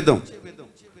దీవించే విధం,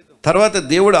 తర్వాత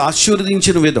దేవుడు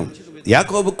ఆశీర్వదించిన విధం,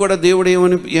 యాకోబుకు కూడా దేవుడు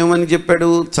ఏమని చెప్పాడు?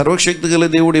 సర్వశక్తి గల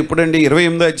దేవుడు ఎప్పుడండి?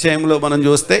 28వ అధ్యాయంలో మనం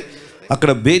చూస్తే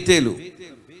అక్కడ బేతేలు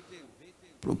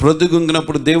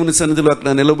ప్రొద్దుగుంగినప్పుడు దేవుని సన్నిధిలో అక్కడ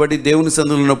నిలబడి దేవుని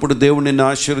సన్నిధిలో ఉన్నప్పుడు దేవుడు నిన్ను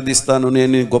ఆశీర్వదిస్తాను,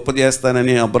 నేను గొప్ప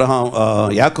చేస్తానని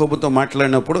యాకోబుతో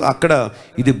మాట్లాడినప్పుడు అక్కడ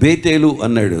ఇది బేతేలు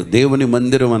అన్నాడు, దేవుని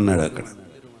మందిరం అన్నాడు అక్కడ.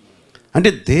 అంటే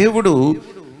దేవుడు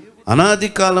అనాది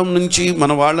కాలం నుంచి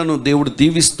మన వాళ్ళను దేవుడు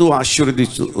దీవిస్తూ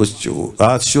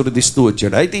ఆశీర్వదిస్తూ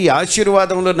వచ్చాడు. అయితే ఈ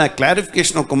ఆశీర్వాదంలో నా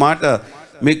క్లారిఫికేషన్ ఒక మాట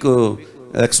మీకు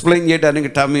ఎక్స్ప్లెయిన్ చేయడానికి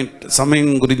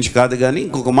సమయం గురించి కాదు, కానీ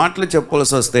ఇంకొక మాటలు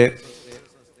చెప్పవలసి వస్తే,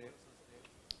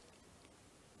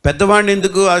 పెద్దవాడిని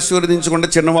ఎందుకు ఆశీర్వదించకుండా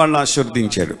చిన్నవాళ్ళని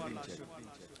ఆశీర్వదించాడు?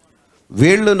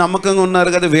 వీళ్ళు నమ్మకంగా ఉన్నారు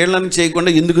కదా, వీళ్ళని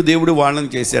చేయకుండా ఎందుకు దేవుడు వాళ్ళని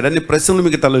చేశాడు అని ప్రశ్నలు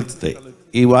మీకు తలెత్తుతాయి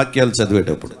ఈ వాక్యాలు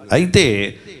చదివేటప్పుడు. అయితే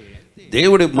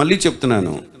దేవుడు మళ్ళీ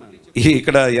చెప్తున్నాను,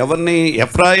 ఇక్కడ ఎవరిని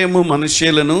ఎఫ్రాయిము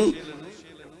మనష్యేలను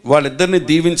వాళ్ళిద్దరిని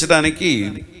దీవించడానికి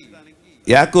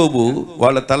యాకోబు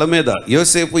వాళ్ళ తల మీద,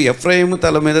 యోసేపు ఎఫ్రాయిము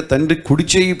తల మీద తండ్రి కుడి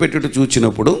చేయి పెట్టుట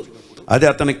చూచినప్పుడు అది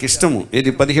అతనికి ఇష్టము.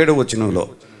 ఇది 17వ వచనంలో,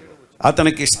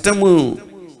 అతనికి ఇష్టము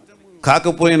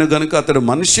కాకపోయిన గనుక అతడు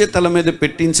మనష్యే తల మీద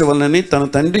పెట్టించవలనని తన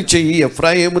తండ్రి చెయ్యి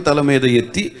ఎఫ్రాయిము తల మీద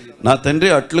ఎత్తి, నా తండ్రి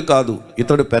అట్లు కాదు,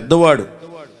 ఇతడు పెద్దవాడు,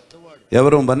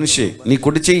 ఎవరో మనిషి, నీ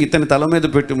కుడి చెయ్యి ఇతని తల మీద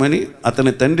పెట్టుమని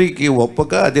అతని తండ్రికి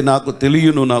ఒప్పక, అది నాకు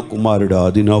తెలియను నా కుమారుడా,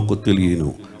 అది నాకు తెలియను.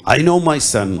 I know my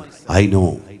son, I know,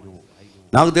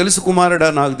 నాకు తెలుసు కుమారుడా,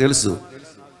 నాకు తెలుసు.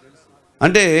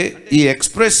 అంటే ఈ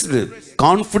expressed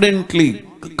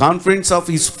confidence of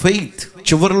his faith.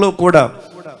 చివరిలో కూడా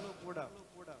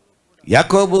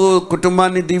యాకోబు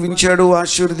కుటుంబాన్ని దీవించాడు,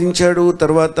 ఆశీర్వదించాడు.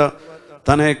 తర్వాత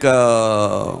తన యొక్క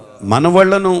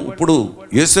మనవాళ్లను, ఇప్పుడు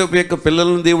యోసేపు యొక్క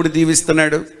పిల్లలను దేవుడు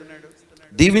దీవిస్తున్నాడు.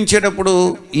 దీవించేటప్పుడు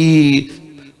ఈ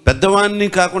పెద్దవాడిని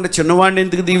కాకుండా చిన్నవాడిని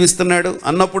ఎందుకు దీవిస్తున్నాడు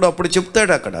అన్నప్పుడు అప్పుడు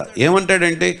చెప్తాడు. అక్కడ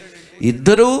ఏమంటాడంటే,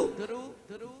 ఇద్దరు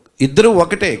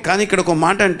ఒకటే, కానీ ఇక్కడ ఒక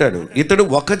మాట అంటాడు, ఇతడు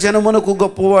ఒక జనమునకు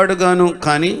గొప్పవాడుగాను,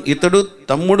 కానీ ఇతడు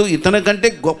తమ్ముడు ఇతని కంటే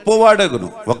గొప్పవాడగును.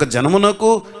 ఒక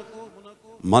జనమునకు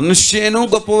మనుష్యేను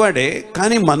గొప్పవాడే,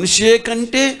 కానీ మనుష్యే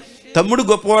కంటే తమ్ముడు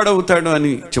గొప్పవాడవుతాడు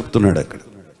అని చెప్తున్నాడు అక్కడ.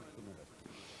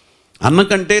 అన్న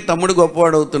కంటే తమ్ముడు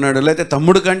గొప్పవాడవుతున్నాడు, లేకపోతే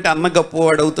తమ్ముడు కంటే అన్న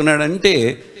గొప్పవాడవుతున్నాడు. అంటే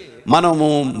మనము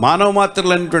మానవ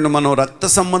మాత్రలు అనేటువంటి మనం రక్త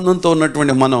సంబంధంతో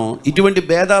ఉన్నటువంటి మనం ఇటువంటి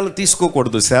భేదాలు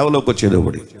తీసుకోకూడదు సేవలోకి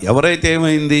వచ్చేటప్పుడు. ఎవరైతే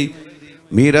ఏమైంది,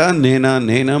 మీరా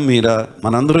నేనా మీరా,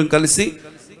 మనందరం కలిసి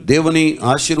దేవుని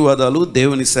ఆశీర్వాదాలు,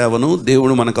 దేవుని సేవను,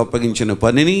 దేవుడు మనకు అప్పగించిన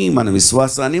పనిని, మన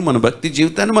విశ్వాసాన్ని, మన భక్తి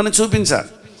జీవితాన్ని మనం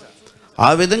చూపించాలి. ఆ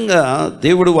విధంగా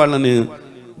దేవుడు వాళ్ళని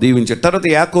దీవించాడు. తర్వాత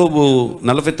యాకోబు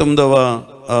 49వ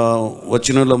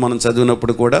వచనంలో మనం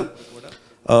చదివినప్పుడు కూడా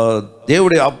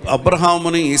దేవుడు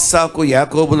అబ్రహాముని, ఇస్సాకు,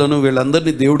 యాకోబులను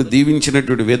వీళ్ళందరినీ దేవుడు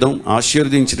దీవించినటువంటి విధం,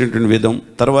 ఆశీర్వదించినటువంటి విధం.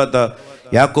 తర్వాత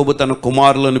యాకోబు తన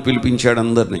కుమారులను పిలిపించాడు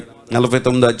అందరినీ.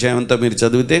 49వ అధ్యాయం అంతా మీరు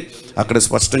చదివితే అక్కడ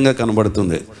స్పష్టంగా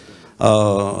కనబడుతుంది.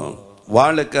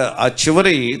 వాళ్ళకి ఆ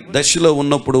చివరి దశలో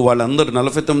ఉన్నప్పుడు వాళ్ళందరూ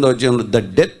 49వ అధ్యాయంలో the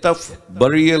death of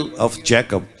burial of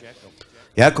Jacob,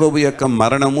 యాకోబు యొక్క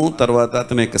మరణము, తర్వాత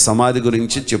అతని యొక్క సమాధి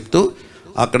గురించి చెప్తూ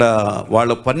అక్కడ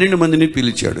వాళ్ళ 12 మందిని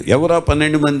పిలిచాడు. ఎవరా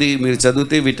 12 మంది మీరు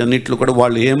చదివితే వీటన్నిటిలో కూడా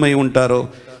వాళ్ళు ఏమై ఉంటారో,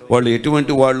 వాళ్ళు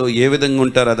ఎటువంటి వాళ్ళు, ఏ విధంగా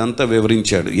ఉంటారో అదంతా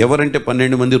వివరించాడు. ఎవరంటే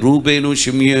 12 మంది, రూబేను,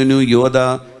 షిమియోను, యోదా,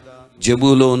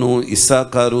 జబూలోను,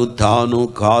 ఇస్సాకారు, దాను,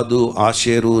 గాదు,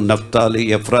 ఆషేరు, నఫ్తాలి,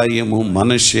 ఎఫ్రాయిము,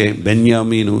 మనష్షే,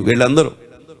 బెన్యామీను,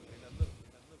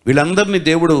 వీళ్ళందరినీ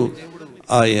దేవుడు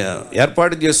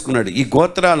ఏర్పాటు చేసుకున్నాడు. ఈ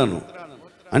గోత్రాలను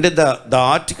అంటే the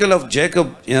article of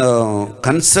Jacob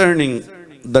concerning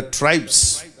the tribes,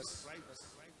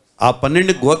 ఆ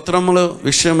 12 గోత్రముల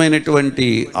విషయమైనటువంటి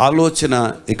ఆలోచన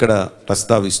ఇక్కడ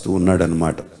ప్రస్తావిస్తూ ఉన్నాడు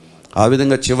అన్నమాట. ఆ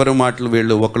విధంగా చివరి మాటలు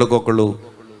వీళ్ళు ఒకరికొకళ్ళు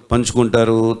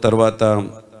పంచుకుంటారు. తర్వాత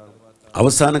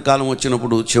అవసాన కాలం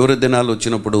వచ్చినప్పుడు, చివరి దినాలు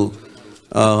వచ్చినప్పుడు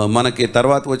మనకి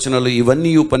తర్వాత వచ్చిన ఇవన్నీ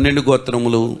 12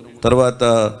 గోత్రములు. తర్వాత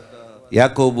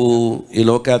యాకోబు ఈ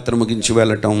లోకయాత్ర ముగించి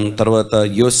వెళ్ళటం, తర్వాత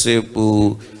యోసేపు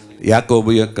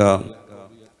యాకోబు యొక్క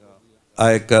ఆ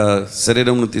యొక్క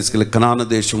శరీరంను తీసుకెళ్ళి కనాను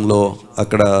దేశంలో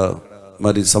అక్కడ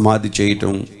మరి సమాధి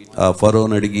చేయటం, ఆ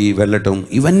ఫరోను అడిగి వెళ్ళటం,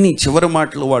 ఇవన్నీ చివరి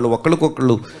మాటలు వాళ్ళు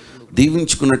ఒకరికొకళ్ళు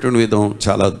దీవించుకున్నటువంటి విధం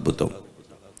చాలా అద్భుతం.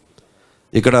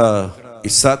 ఇక్కడ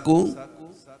ఇస్సాకు,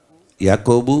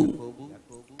 యాకోబు,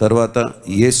 తర్వాత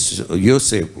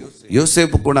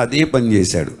యోసేపు కూడా అదే పని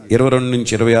చేశాడు. 22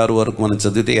 నుంచి 26 వరకు మనం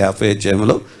చదివితే 50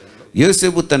 అధ్యాయంలో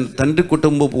యోసేపు తన తండ్రి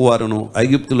కుటుంబపు వారును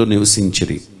ఐగుప్తులో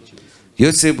నివసించిరి.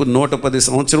 యోసేపు 110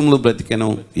 సంవత్సరములు బ్రతికెను.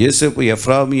 యోసేపు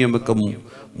ఎఫ్రాయిము యొక్క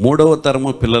 3వ తరము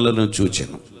పిల్లలను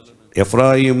చూచాను.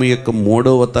 ఎఫ్రాయిము యొక్క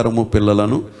 3వ తరము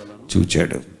పిల్లలను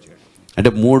చూచాడు. అంటే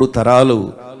 3 తరాలు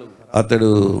అతడు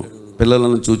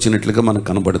పిల్లలను చూచినట్లుగా మనకు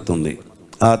కనబడుతుంది.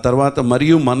 ఆ తర్వాత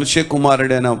మరియు మనషే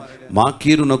కుమారుడైన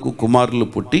మాకీరునకు కుమారులు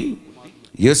పుట్టి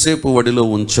యోసేపు ఒడిలో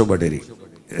ఉంచబడిరి.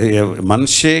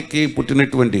 మనషేకి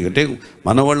పుట్టినటువంటి అంటే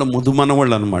మనవాళ్ళ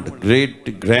ముదుమనవాళ్ళు అనమాట, గ్రేట్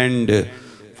గ్రాండ్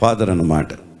ఫాదర్ అన్నమాట.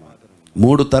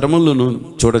 3 తరములను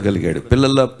చూడగలిగాడు.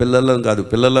 పిల్లలను కాదు,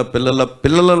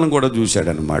 పిల్లలను కూడా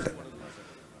చూశాడనమాట.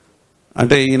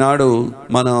 అంటే ఈనాడు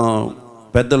మన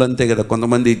పెద్దలు అంతే కదా,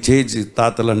 కొంతమంది చేజి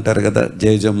తాతలు అంటారు కదా,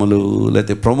 జేజమ్ములు,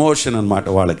 లేకపోతే ప్రమోషన్ అనమాట.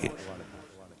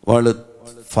 వాళ్ళు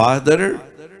ఫాదర్,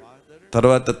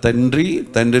 తర్వాత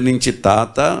తండ్రి నుంచి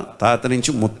తాత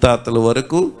నుంచి ముత్తాతల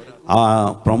వరకు ఆ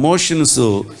ప్రమోషన్స్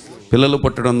పిల్లలు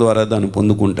పుట్టడం ద్వారా దాన్ని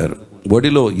పొందుకుంటారు.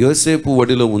 యోసేపు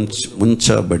ఒడిలో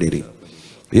ఉంచబడిరి.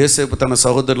 యోసేపు తన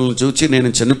సహోదరులను చూచి, నేను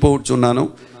చనిపోవచ్చున్నాను,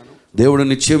 దేవుడు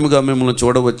నిశ్చయముగా మిమ్మల్ని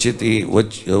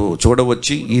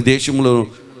చూడవచ్చి ఈ దేశంలో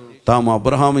తాము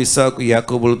అబ్రహాము, ఇస్సాకు,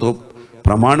 యాకోబులతో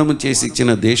ప్రమాణము చేసి ఇచ్చిన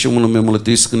దేశమును మిమ్మల్ని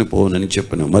తీసుకుని పోవనని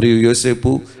చెప్పాను. మరియు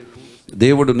యోసేపు,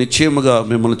 దేవుడు నిశ్చయముగా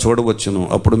మిమ్మల్ని చూడవచ్చును,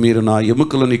 అప్పుడు మీరు నా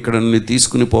ఎముకలను ఇక్కడ నుండి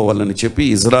తీసుకుని పోవాలని చెప్పి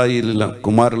ఇజ్రాయేలీల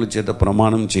కుమారుల చేత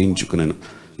ప్రమాణం చేయించుకున్నాను.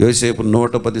 యోసేపు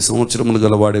 110 సంవత్సరములు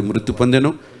గలవాడే మృతి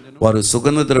పొందెను. వారు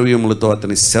సుగంధ ద్రవ్యములతో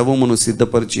అతని శవమును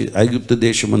సిద్ధపరిచి ఐగుప్తు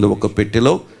దేశమందు ఒక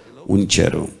పెట్టెలో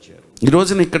ఉంచారు. ఈ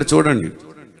రోజున ఇక్కడ చూడండి,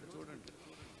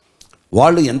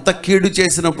 వాళ్ళు ఎంత కీడు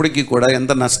చేసినప్పటికీ కూడా,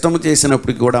 ఎంత నష్టము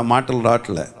చేసినప్పటికీ కూడా మాటలు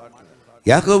రావట్లే.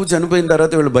 యాకోబు చనిపోయిన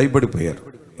తర్వాత వీళ్ళు భయపడిపోయారు.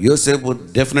 యోసేపు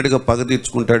డెఫినెట్గా పగ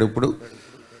తీర్చుకుంటాడు ఇప్పుడు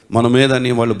మన మీద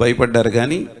అని వాళ్ళు భయపడ్డారు.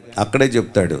 కానీ అక్కడే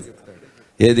చెప్తాడు,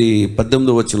 ఏది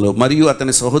 18వ వచనంలో, మరియు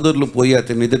అతని సహోదరులు పోయి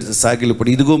అతని ఎదుట సాగిలిపడి,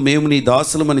 ఇదిగో మేము నీ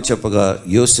దాసులమని చెప్పగా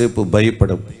యోసేపు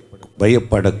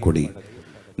భయపడకుడి,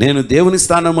 నేను దేవుని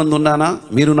స్థానమందు ఉన్నానా?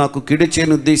 మీరు నాకు కీడు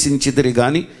చేయను ఉద్దేశించితిరి,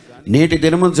 కానీ నేటి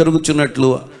దినము జరుగుచున్నట్లు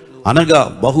అనగా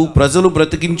బహు ప్రజలు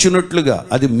బ్రతికించున్నట్లుగా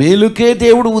అది మేలుకే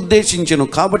దేవుడు ఉద్దేశించెను,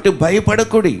 కాబట్టి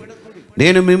భయపడకుడి,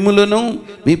 నేను మిమ్ములను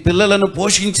మీ పిల్లలను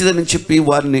పోషించదని చెప్పి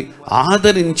వారిని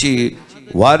ఆదరించి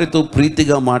వారితో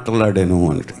ప్రీతిగా మాట్లాడాను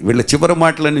అంటే. వీళ్ళ చివరి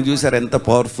మాటలన్నీ చూసారు ఎంత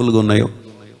పవర్ఫుల్గా ఉన్నాయో.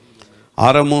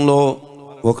 ఆరంభంలో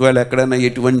ఒకవేళ ఎక్కడైనా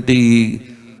ఎటువంటి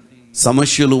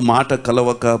సమస్యలు, మాట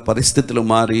కలవక, పరిస్థితులు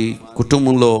మారి,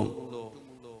 కుటుంబంలో,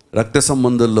 రక్త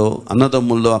సంబంధుల్లో,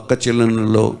 అన్నదమ్ముల్లో, అక్క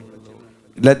చెల్లెళ్ళలో,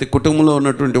 లేకపోతే కుటుంబంలో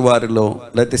ఉన్నటువంటి వారిలో,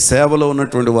 లేకపోతే సేవలో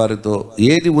ఉన్నటువంటి వారితో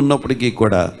ఏది ఉన్నప్పటికీ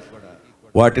కూడా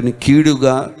వాటిని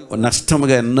కీడుగా,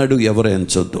 నష్టముగా ఎన్నడూ ఎవరు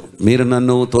ఎంచొద్దు. మీరు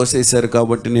నన్ను తోసేశారు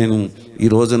కాబట్టి నేను ఈ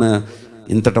రోజున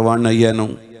ఇంతటి వాడిని అయ్యాను,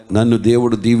 నన్ను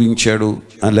దేవుడు దీవించాడు,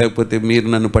 లేకపోతే మీరు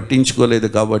నన్ను పట్టించుకోలేదు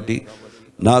కాబట్టి,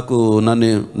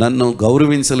 నన్ను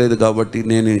గౌరవించలేదు కాబట్టి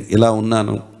నేను ఇలా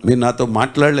ఉన్నాను, మీరు నాతో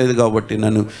మాట్లాడలేదు కాబట్టి,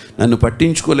 నన్ను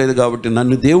పట్టించుకోలేదు కాబట్టి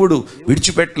నన్ను దేవుడు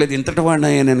విడిచిపెట్టలేదు, ఇంతటి వాడిని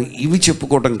అయ్యానని ఇవి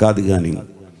చెప్పుకోవటం కాదు. కానీ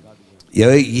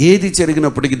ఏది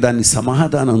జరిగినప్పటికీ దాన్ని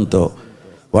సమాధానంతో,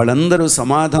 వాళ్ళందరూ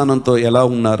సమాధానంతో ఎలా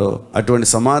ఉన్నారో అటువంటి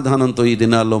సమాధానంతో ఈ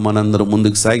దినాల్లో మనందరం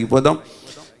ముందుకు సాగిపోదాం.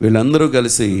 వీళ్ళందరూ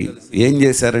కలిసి ఏం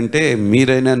చేశారంటే,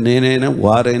 మీరైనా నేనైనా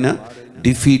వారైనా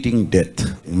డిఫీటింగ్ డెత్,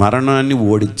 మరణాన్ని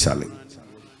ఓడించాలి.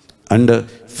 అండ్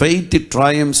ఫెయిత్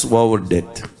ట్రయంఫ్స్ ఓవర్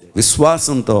డెత్,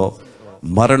 విశ్వాసంతో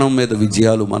మరణం మీద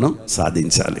విజయాలు మనం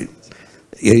సాధించాలి.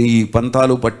 ఈ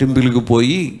పంతాలు పట్టింపులకు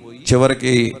పోయి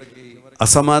చివరికి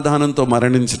అసమాధానంతో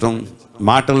మరణించడం,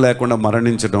 మాటలు లేకుండా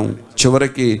మరణించడం,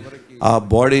 చివరికి ఆ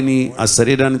బాడీని, ఆ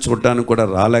శరీరాన్ని చూడటానికి కూడా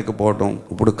రాలేకపోవటం.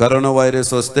 ఇప్పుడు కరోనా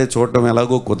వైరస్ వస్తే చూడటం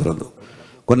ఎలాగో కుదరదు,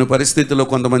 కొన్ని పరిస్థితుల్లో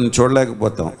కొంతమంది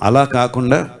చూడలేకపోతాం. అలా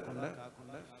కాకుండా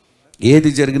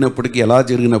ఏది జరిగినప్పటికీ, ఎలా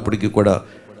జరిగినప్పటికీ కూడా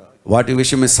వాటి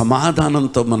విషయమే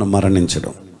సమాధానంతో మనం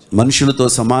మరణించడం, మనుషులతో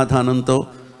సమాధానంతో,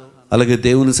 అలాగే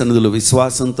దేవుని సన్నిధిలో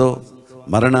విశ్వాసంతో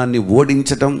మరణాన్ని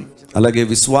ఓడించటం, అలాగే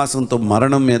విశ్వాసంతో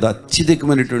మరణం మీద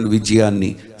అత్యధికమైనటువంటి విజయాన్ని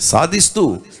సాధిస్తూ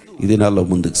ఈ దినాల్లో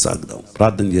ముందుకు సాగుదాం.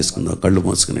 ప్రార్థన చేసుకుందాం కళ్ళు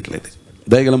మూసుకున్నట్లయితే.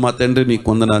 దయగల మా తండ్రి, నీకు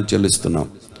వందనాలు చెల్లిస్తున్నాం.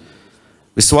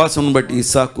 విశ్వాసం బట్టి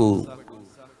ఇస్సాకు,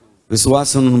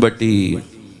 విశ్వాసం బట్టి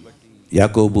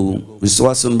యాకోబు,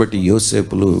 విశ్వాసం బట్టి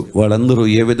యోసేపులు, వాళ్ళందరూ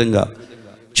ఏ విధంగా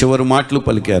చివరి మాటలు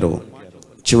పలికారో,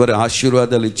 చివరి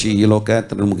ఆశీర్వాదాలు ఇచ్చి ఈ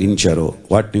లోకయాత్రను ముగించారో,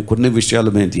 వాటిని కొన్ని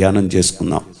విషయాలు మేము ధ్యానం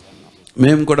చేసుకున్నాం.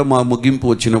 మేము కూడా మా ముగింపు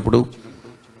వచ్చినప్పుడు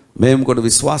మేము కూడా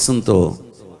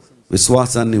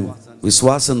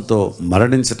విశ్వాసంతో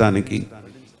మరణించటానికి,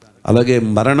 అలాగే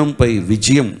మరణంపై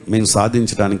విజయం మేము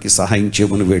సాధించడానికి సహాయం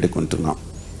చేయమని వేడుకుంటున్నాం.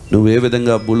 నువ్వు ఏ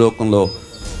విధంగా భూలోకంలో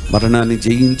మరణాన్ని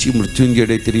జయించి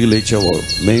మృత్యుంజయుడై తిరిగి లేచావో,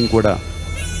 మేము కూడా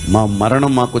మా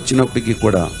మరణం మాకు వచ్చినప్పటికీ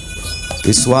కూడా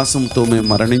విశ్వాసంతో మేము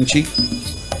మరణించి,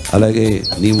 అలాగే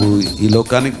నీవు ఈ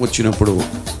లోకానికి వచ్చినప్పుడు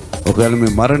ఒకవేళ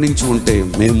మేము మరణించి ఉంటే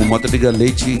మేము మొదటిగా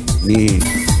లేచి నీ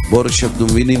బోర శబ్దం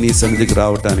విని నీ సన్నిధికి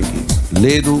రావటానికి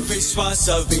లేదు,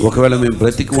 ఒకవేళ మేము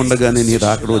బ్రతికి ఉండగానే నీ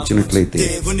రాకడ వచ్చినట్లయితే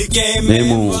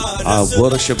మేము ఆ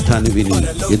ఘోర శబ్దాన్ని విని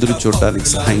ఎదురు చూడడానికి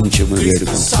సహాయం చేయమని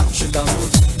వేడుకుంటాం.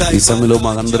 ఈ సమయంలో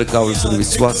మాకందరికి కావాల్సిన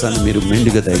విశ్వాసాన్ని మీరు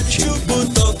మెండుగా దయచేయండి.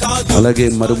 అలాగే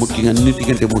మరి ముఖ్యంగా,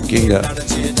 అన్నిటికంటే ముఖ్యంగా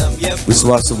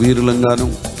విశ్వాస వీరులంగాను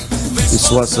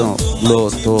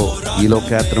విశ్వాసంలోతో ఈ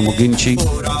లోకయాత్ర ముగించి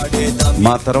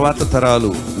మా తర్వాత తరాలు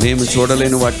మేము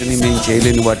చూడలేని వాటిని, మేము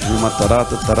చేయలేని వాటిని మా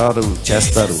తర్వాత తరాలు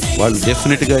చేస్తారు. వాళ్ళు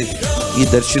డెఫినెట్గా ఈ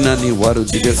దర్శనాన్ని వారు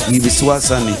ఈ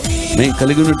విశ్వాసాన్ని మేము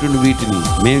కలిగినటువంటి వీటిని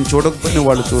మేము చూడకపోయినా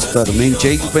వాళ్ళు చూస్తారు, మేము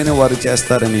చేయకపోయినా వారు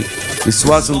చేస్తారని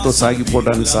విశ్వాసంతో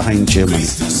సాగిపోవడానికి సహాయం చేయమని,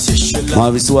 మా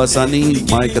విశ్వాసాన్ని,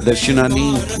 మా యొక్క దర్శనాన్ని,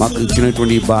 మాకు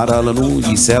ఇచ్చినటువంటి ఈ భారాలను,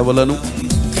 ఈ సేవలను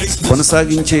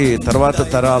కొనసాగించే తర్వాత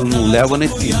తరాలను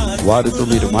లేవనెత్తి వారితో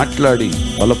మీరు మాట్లాడి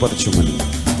బలపరచమని,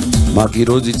 మాకు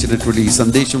ఈరోజు ఇచ్చినటువంటి ఈ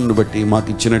సందేశంను బట్టి, మాకు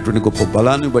ఇచ్చినటువంటి గొప్ప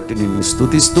బలాన్ని బట్టి నిన్ను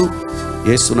స్తుతిస్తూ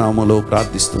యేసు నామములో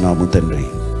ప్రార్థిస్తున్నాము తండ్రి,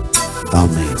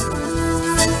 ఆమేన్.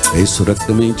 యేసు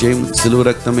రక్తమే జయం, సిలువ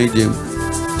రక్తమే జయం,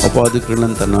 అపాది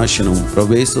క్రియలంత నాశనం,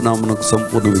 ప్రభు యేసు నామమునకు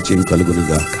సంపూర్ణ విజయం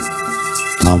కలుగునుగాక.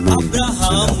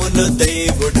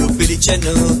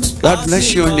 గాడ్ బ్లెస్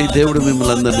యు అండి. దేవుడు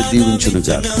మిమ్మల్ని అందరినీ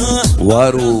దీవించునుగాక.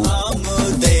 వారు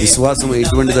విశ్వాసం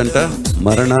ఎటువంటిదంట?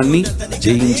 మరణాన్ని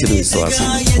జయించిన విశ్వాసం.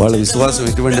 వాళ్ళ విశ్వాసం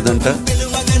ఎటువంటిదంట?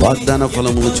 వాగ్దాన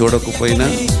ఫలములు చూడకపోయినా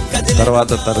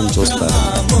తర్వాత తరం చూస్తారు,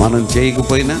 మనం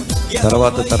చేయకపోయినా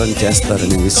తర్వాత తరం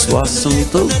చేస్తారనే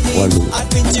విశ్వాసంతో వాళ్ళు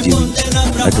జీవించారు.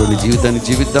 అటువంటి జీవితాన్ని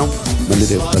జీవిద్దాం. మళ్ళీ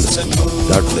రేపు కలుసుకుందాం.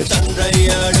 God bless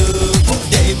you.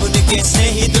 దేవునికి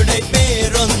స్నేహితుడై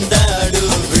పేరొందాడు.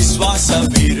 విశ్వాస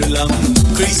వీరులం,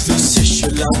 క్రీస్తు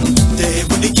శిష్యులం,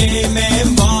 దేవునికే మేం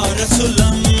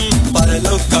వారసులం,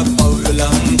 పరలోక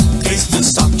పౌరులం, క్రీస్తు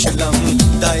సాక్షులం,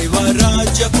 దైవ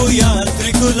రాజ్యపు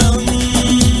యాత్రికులం.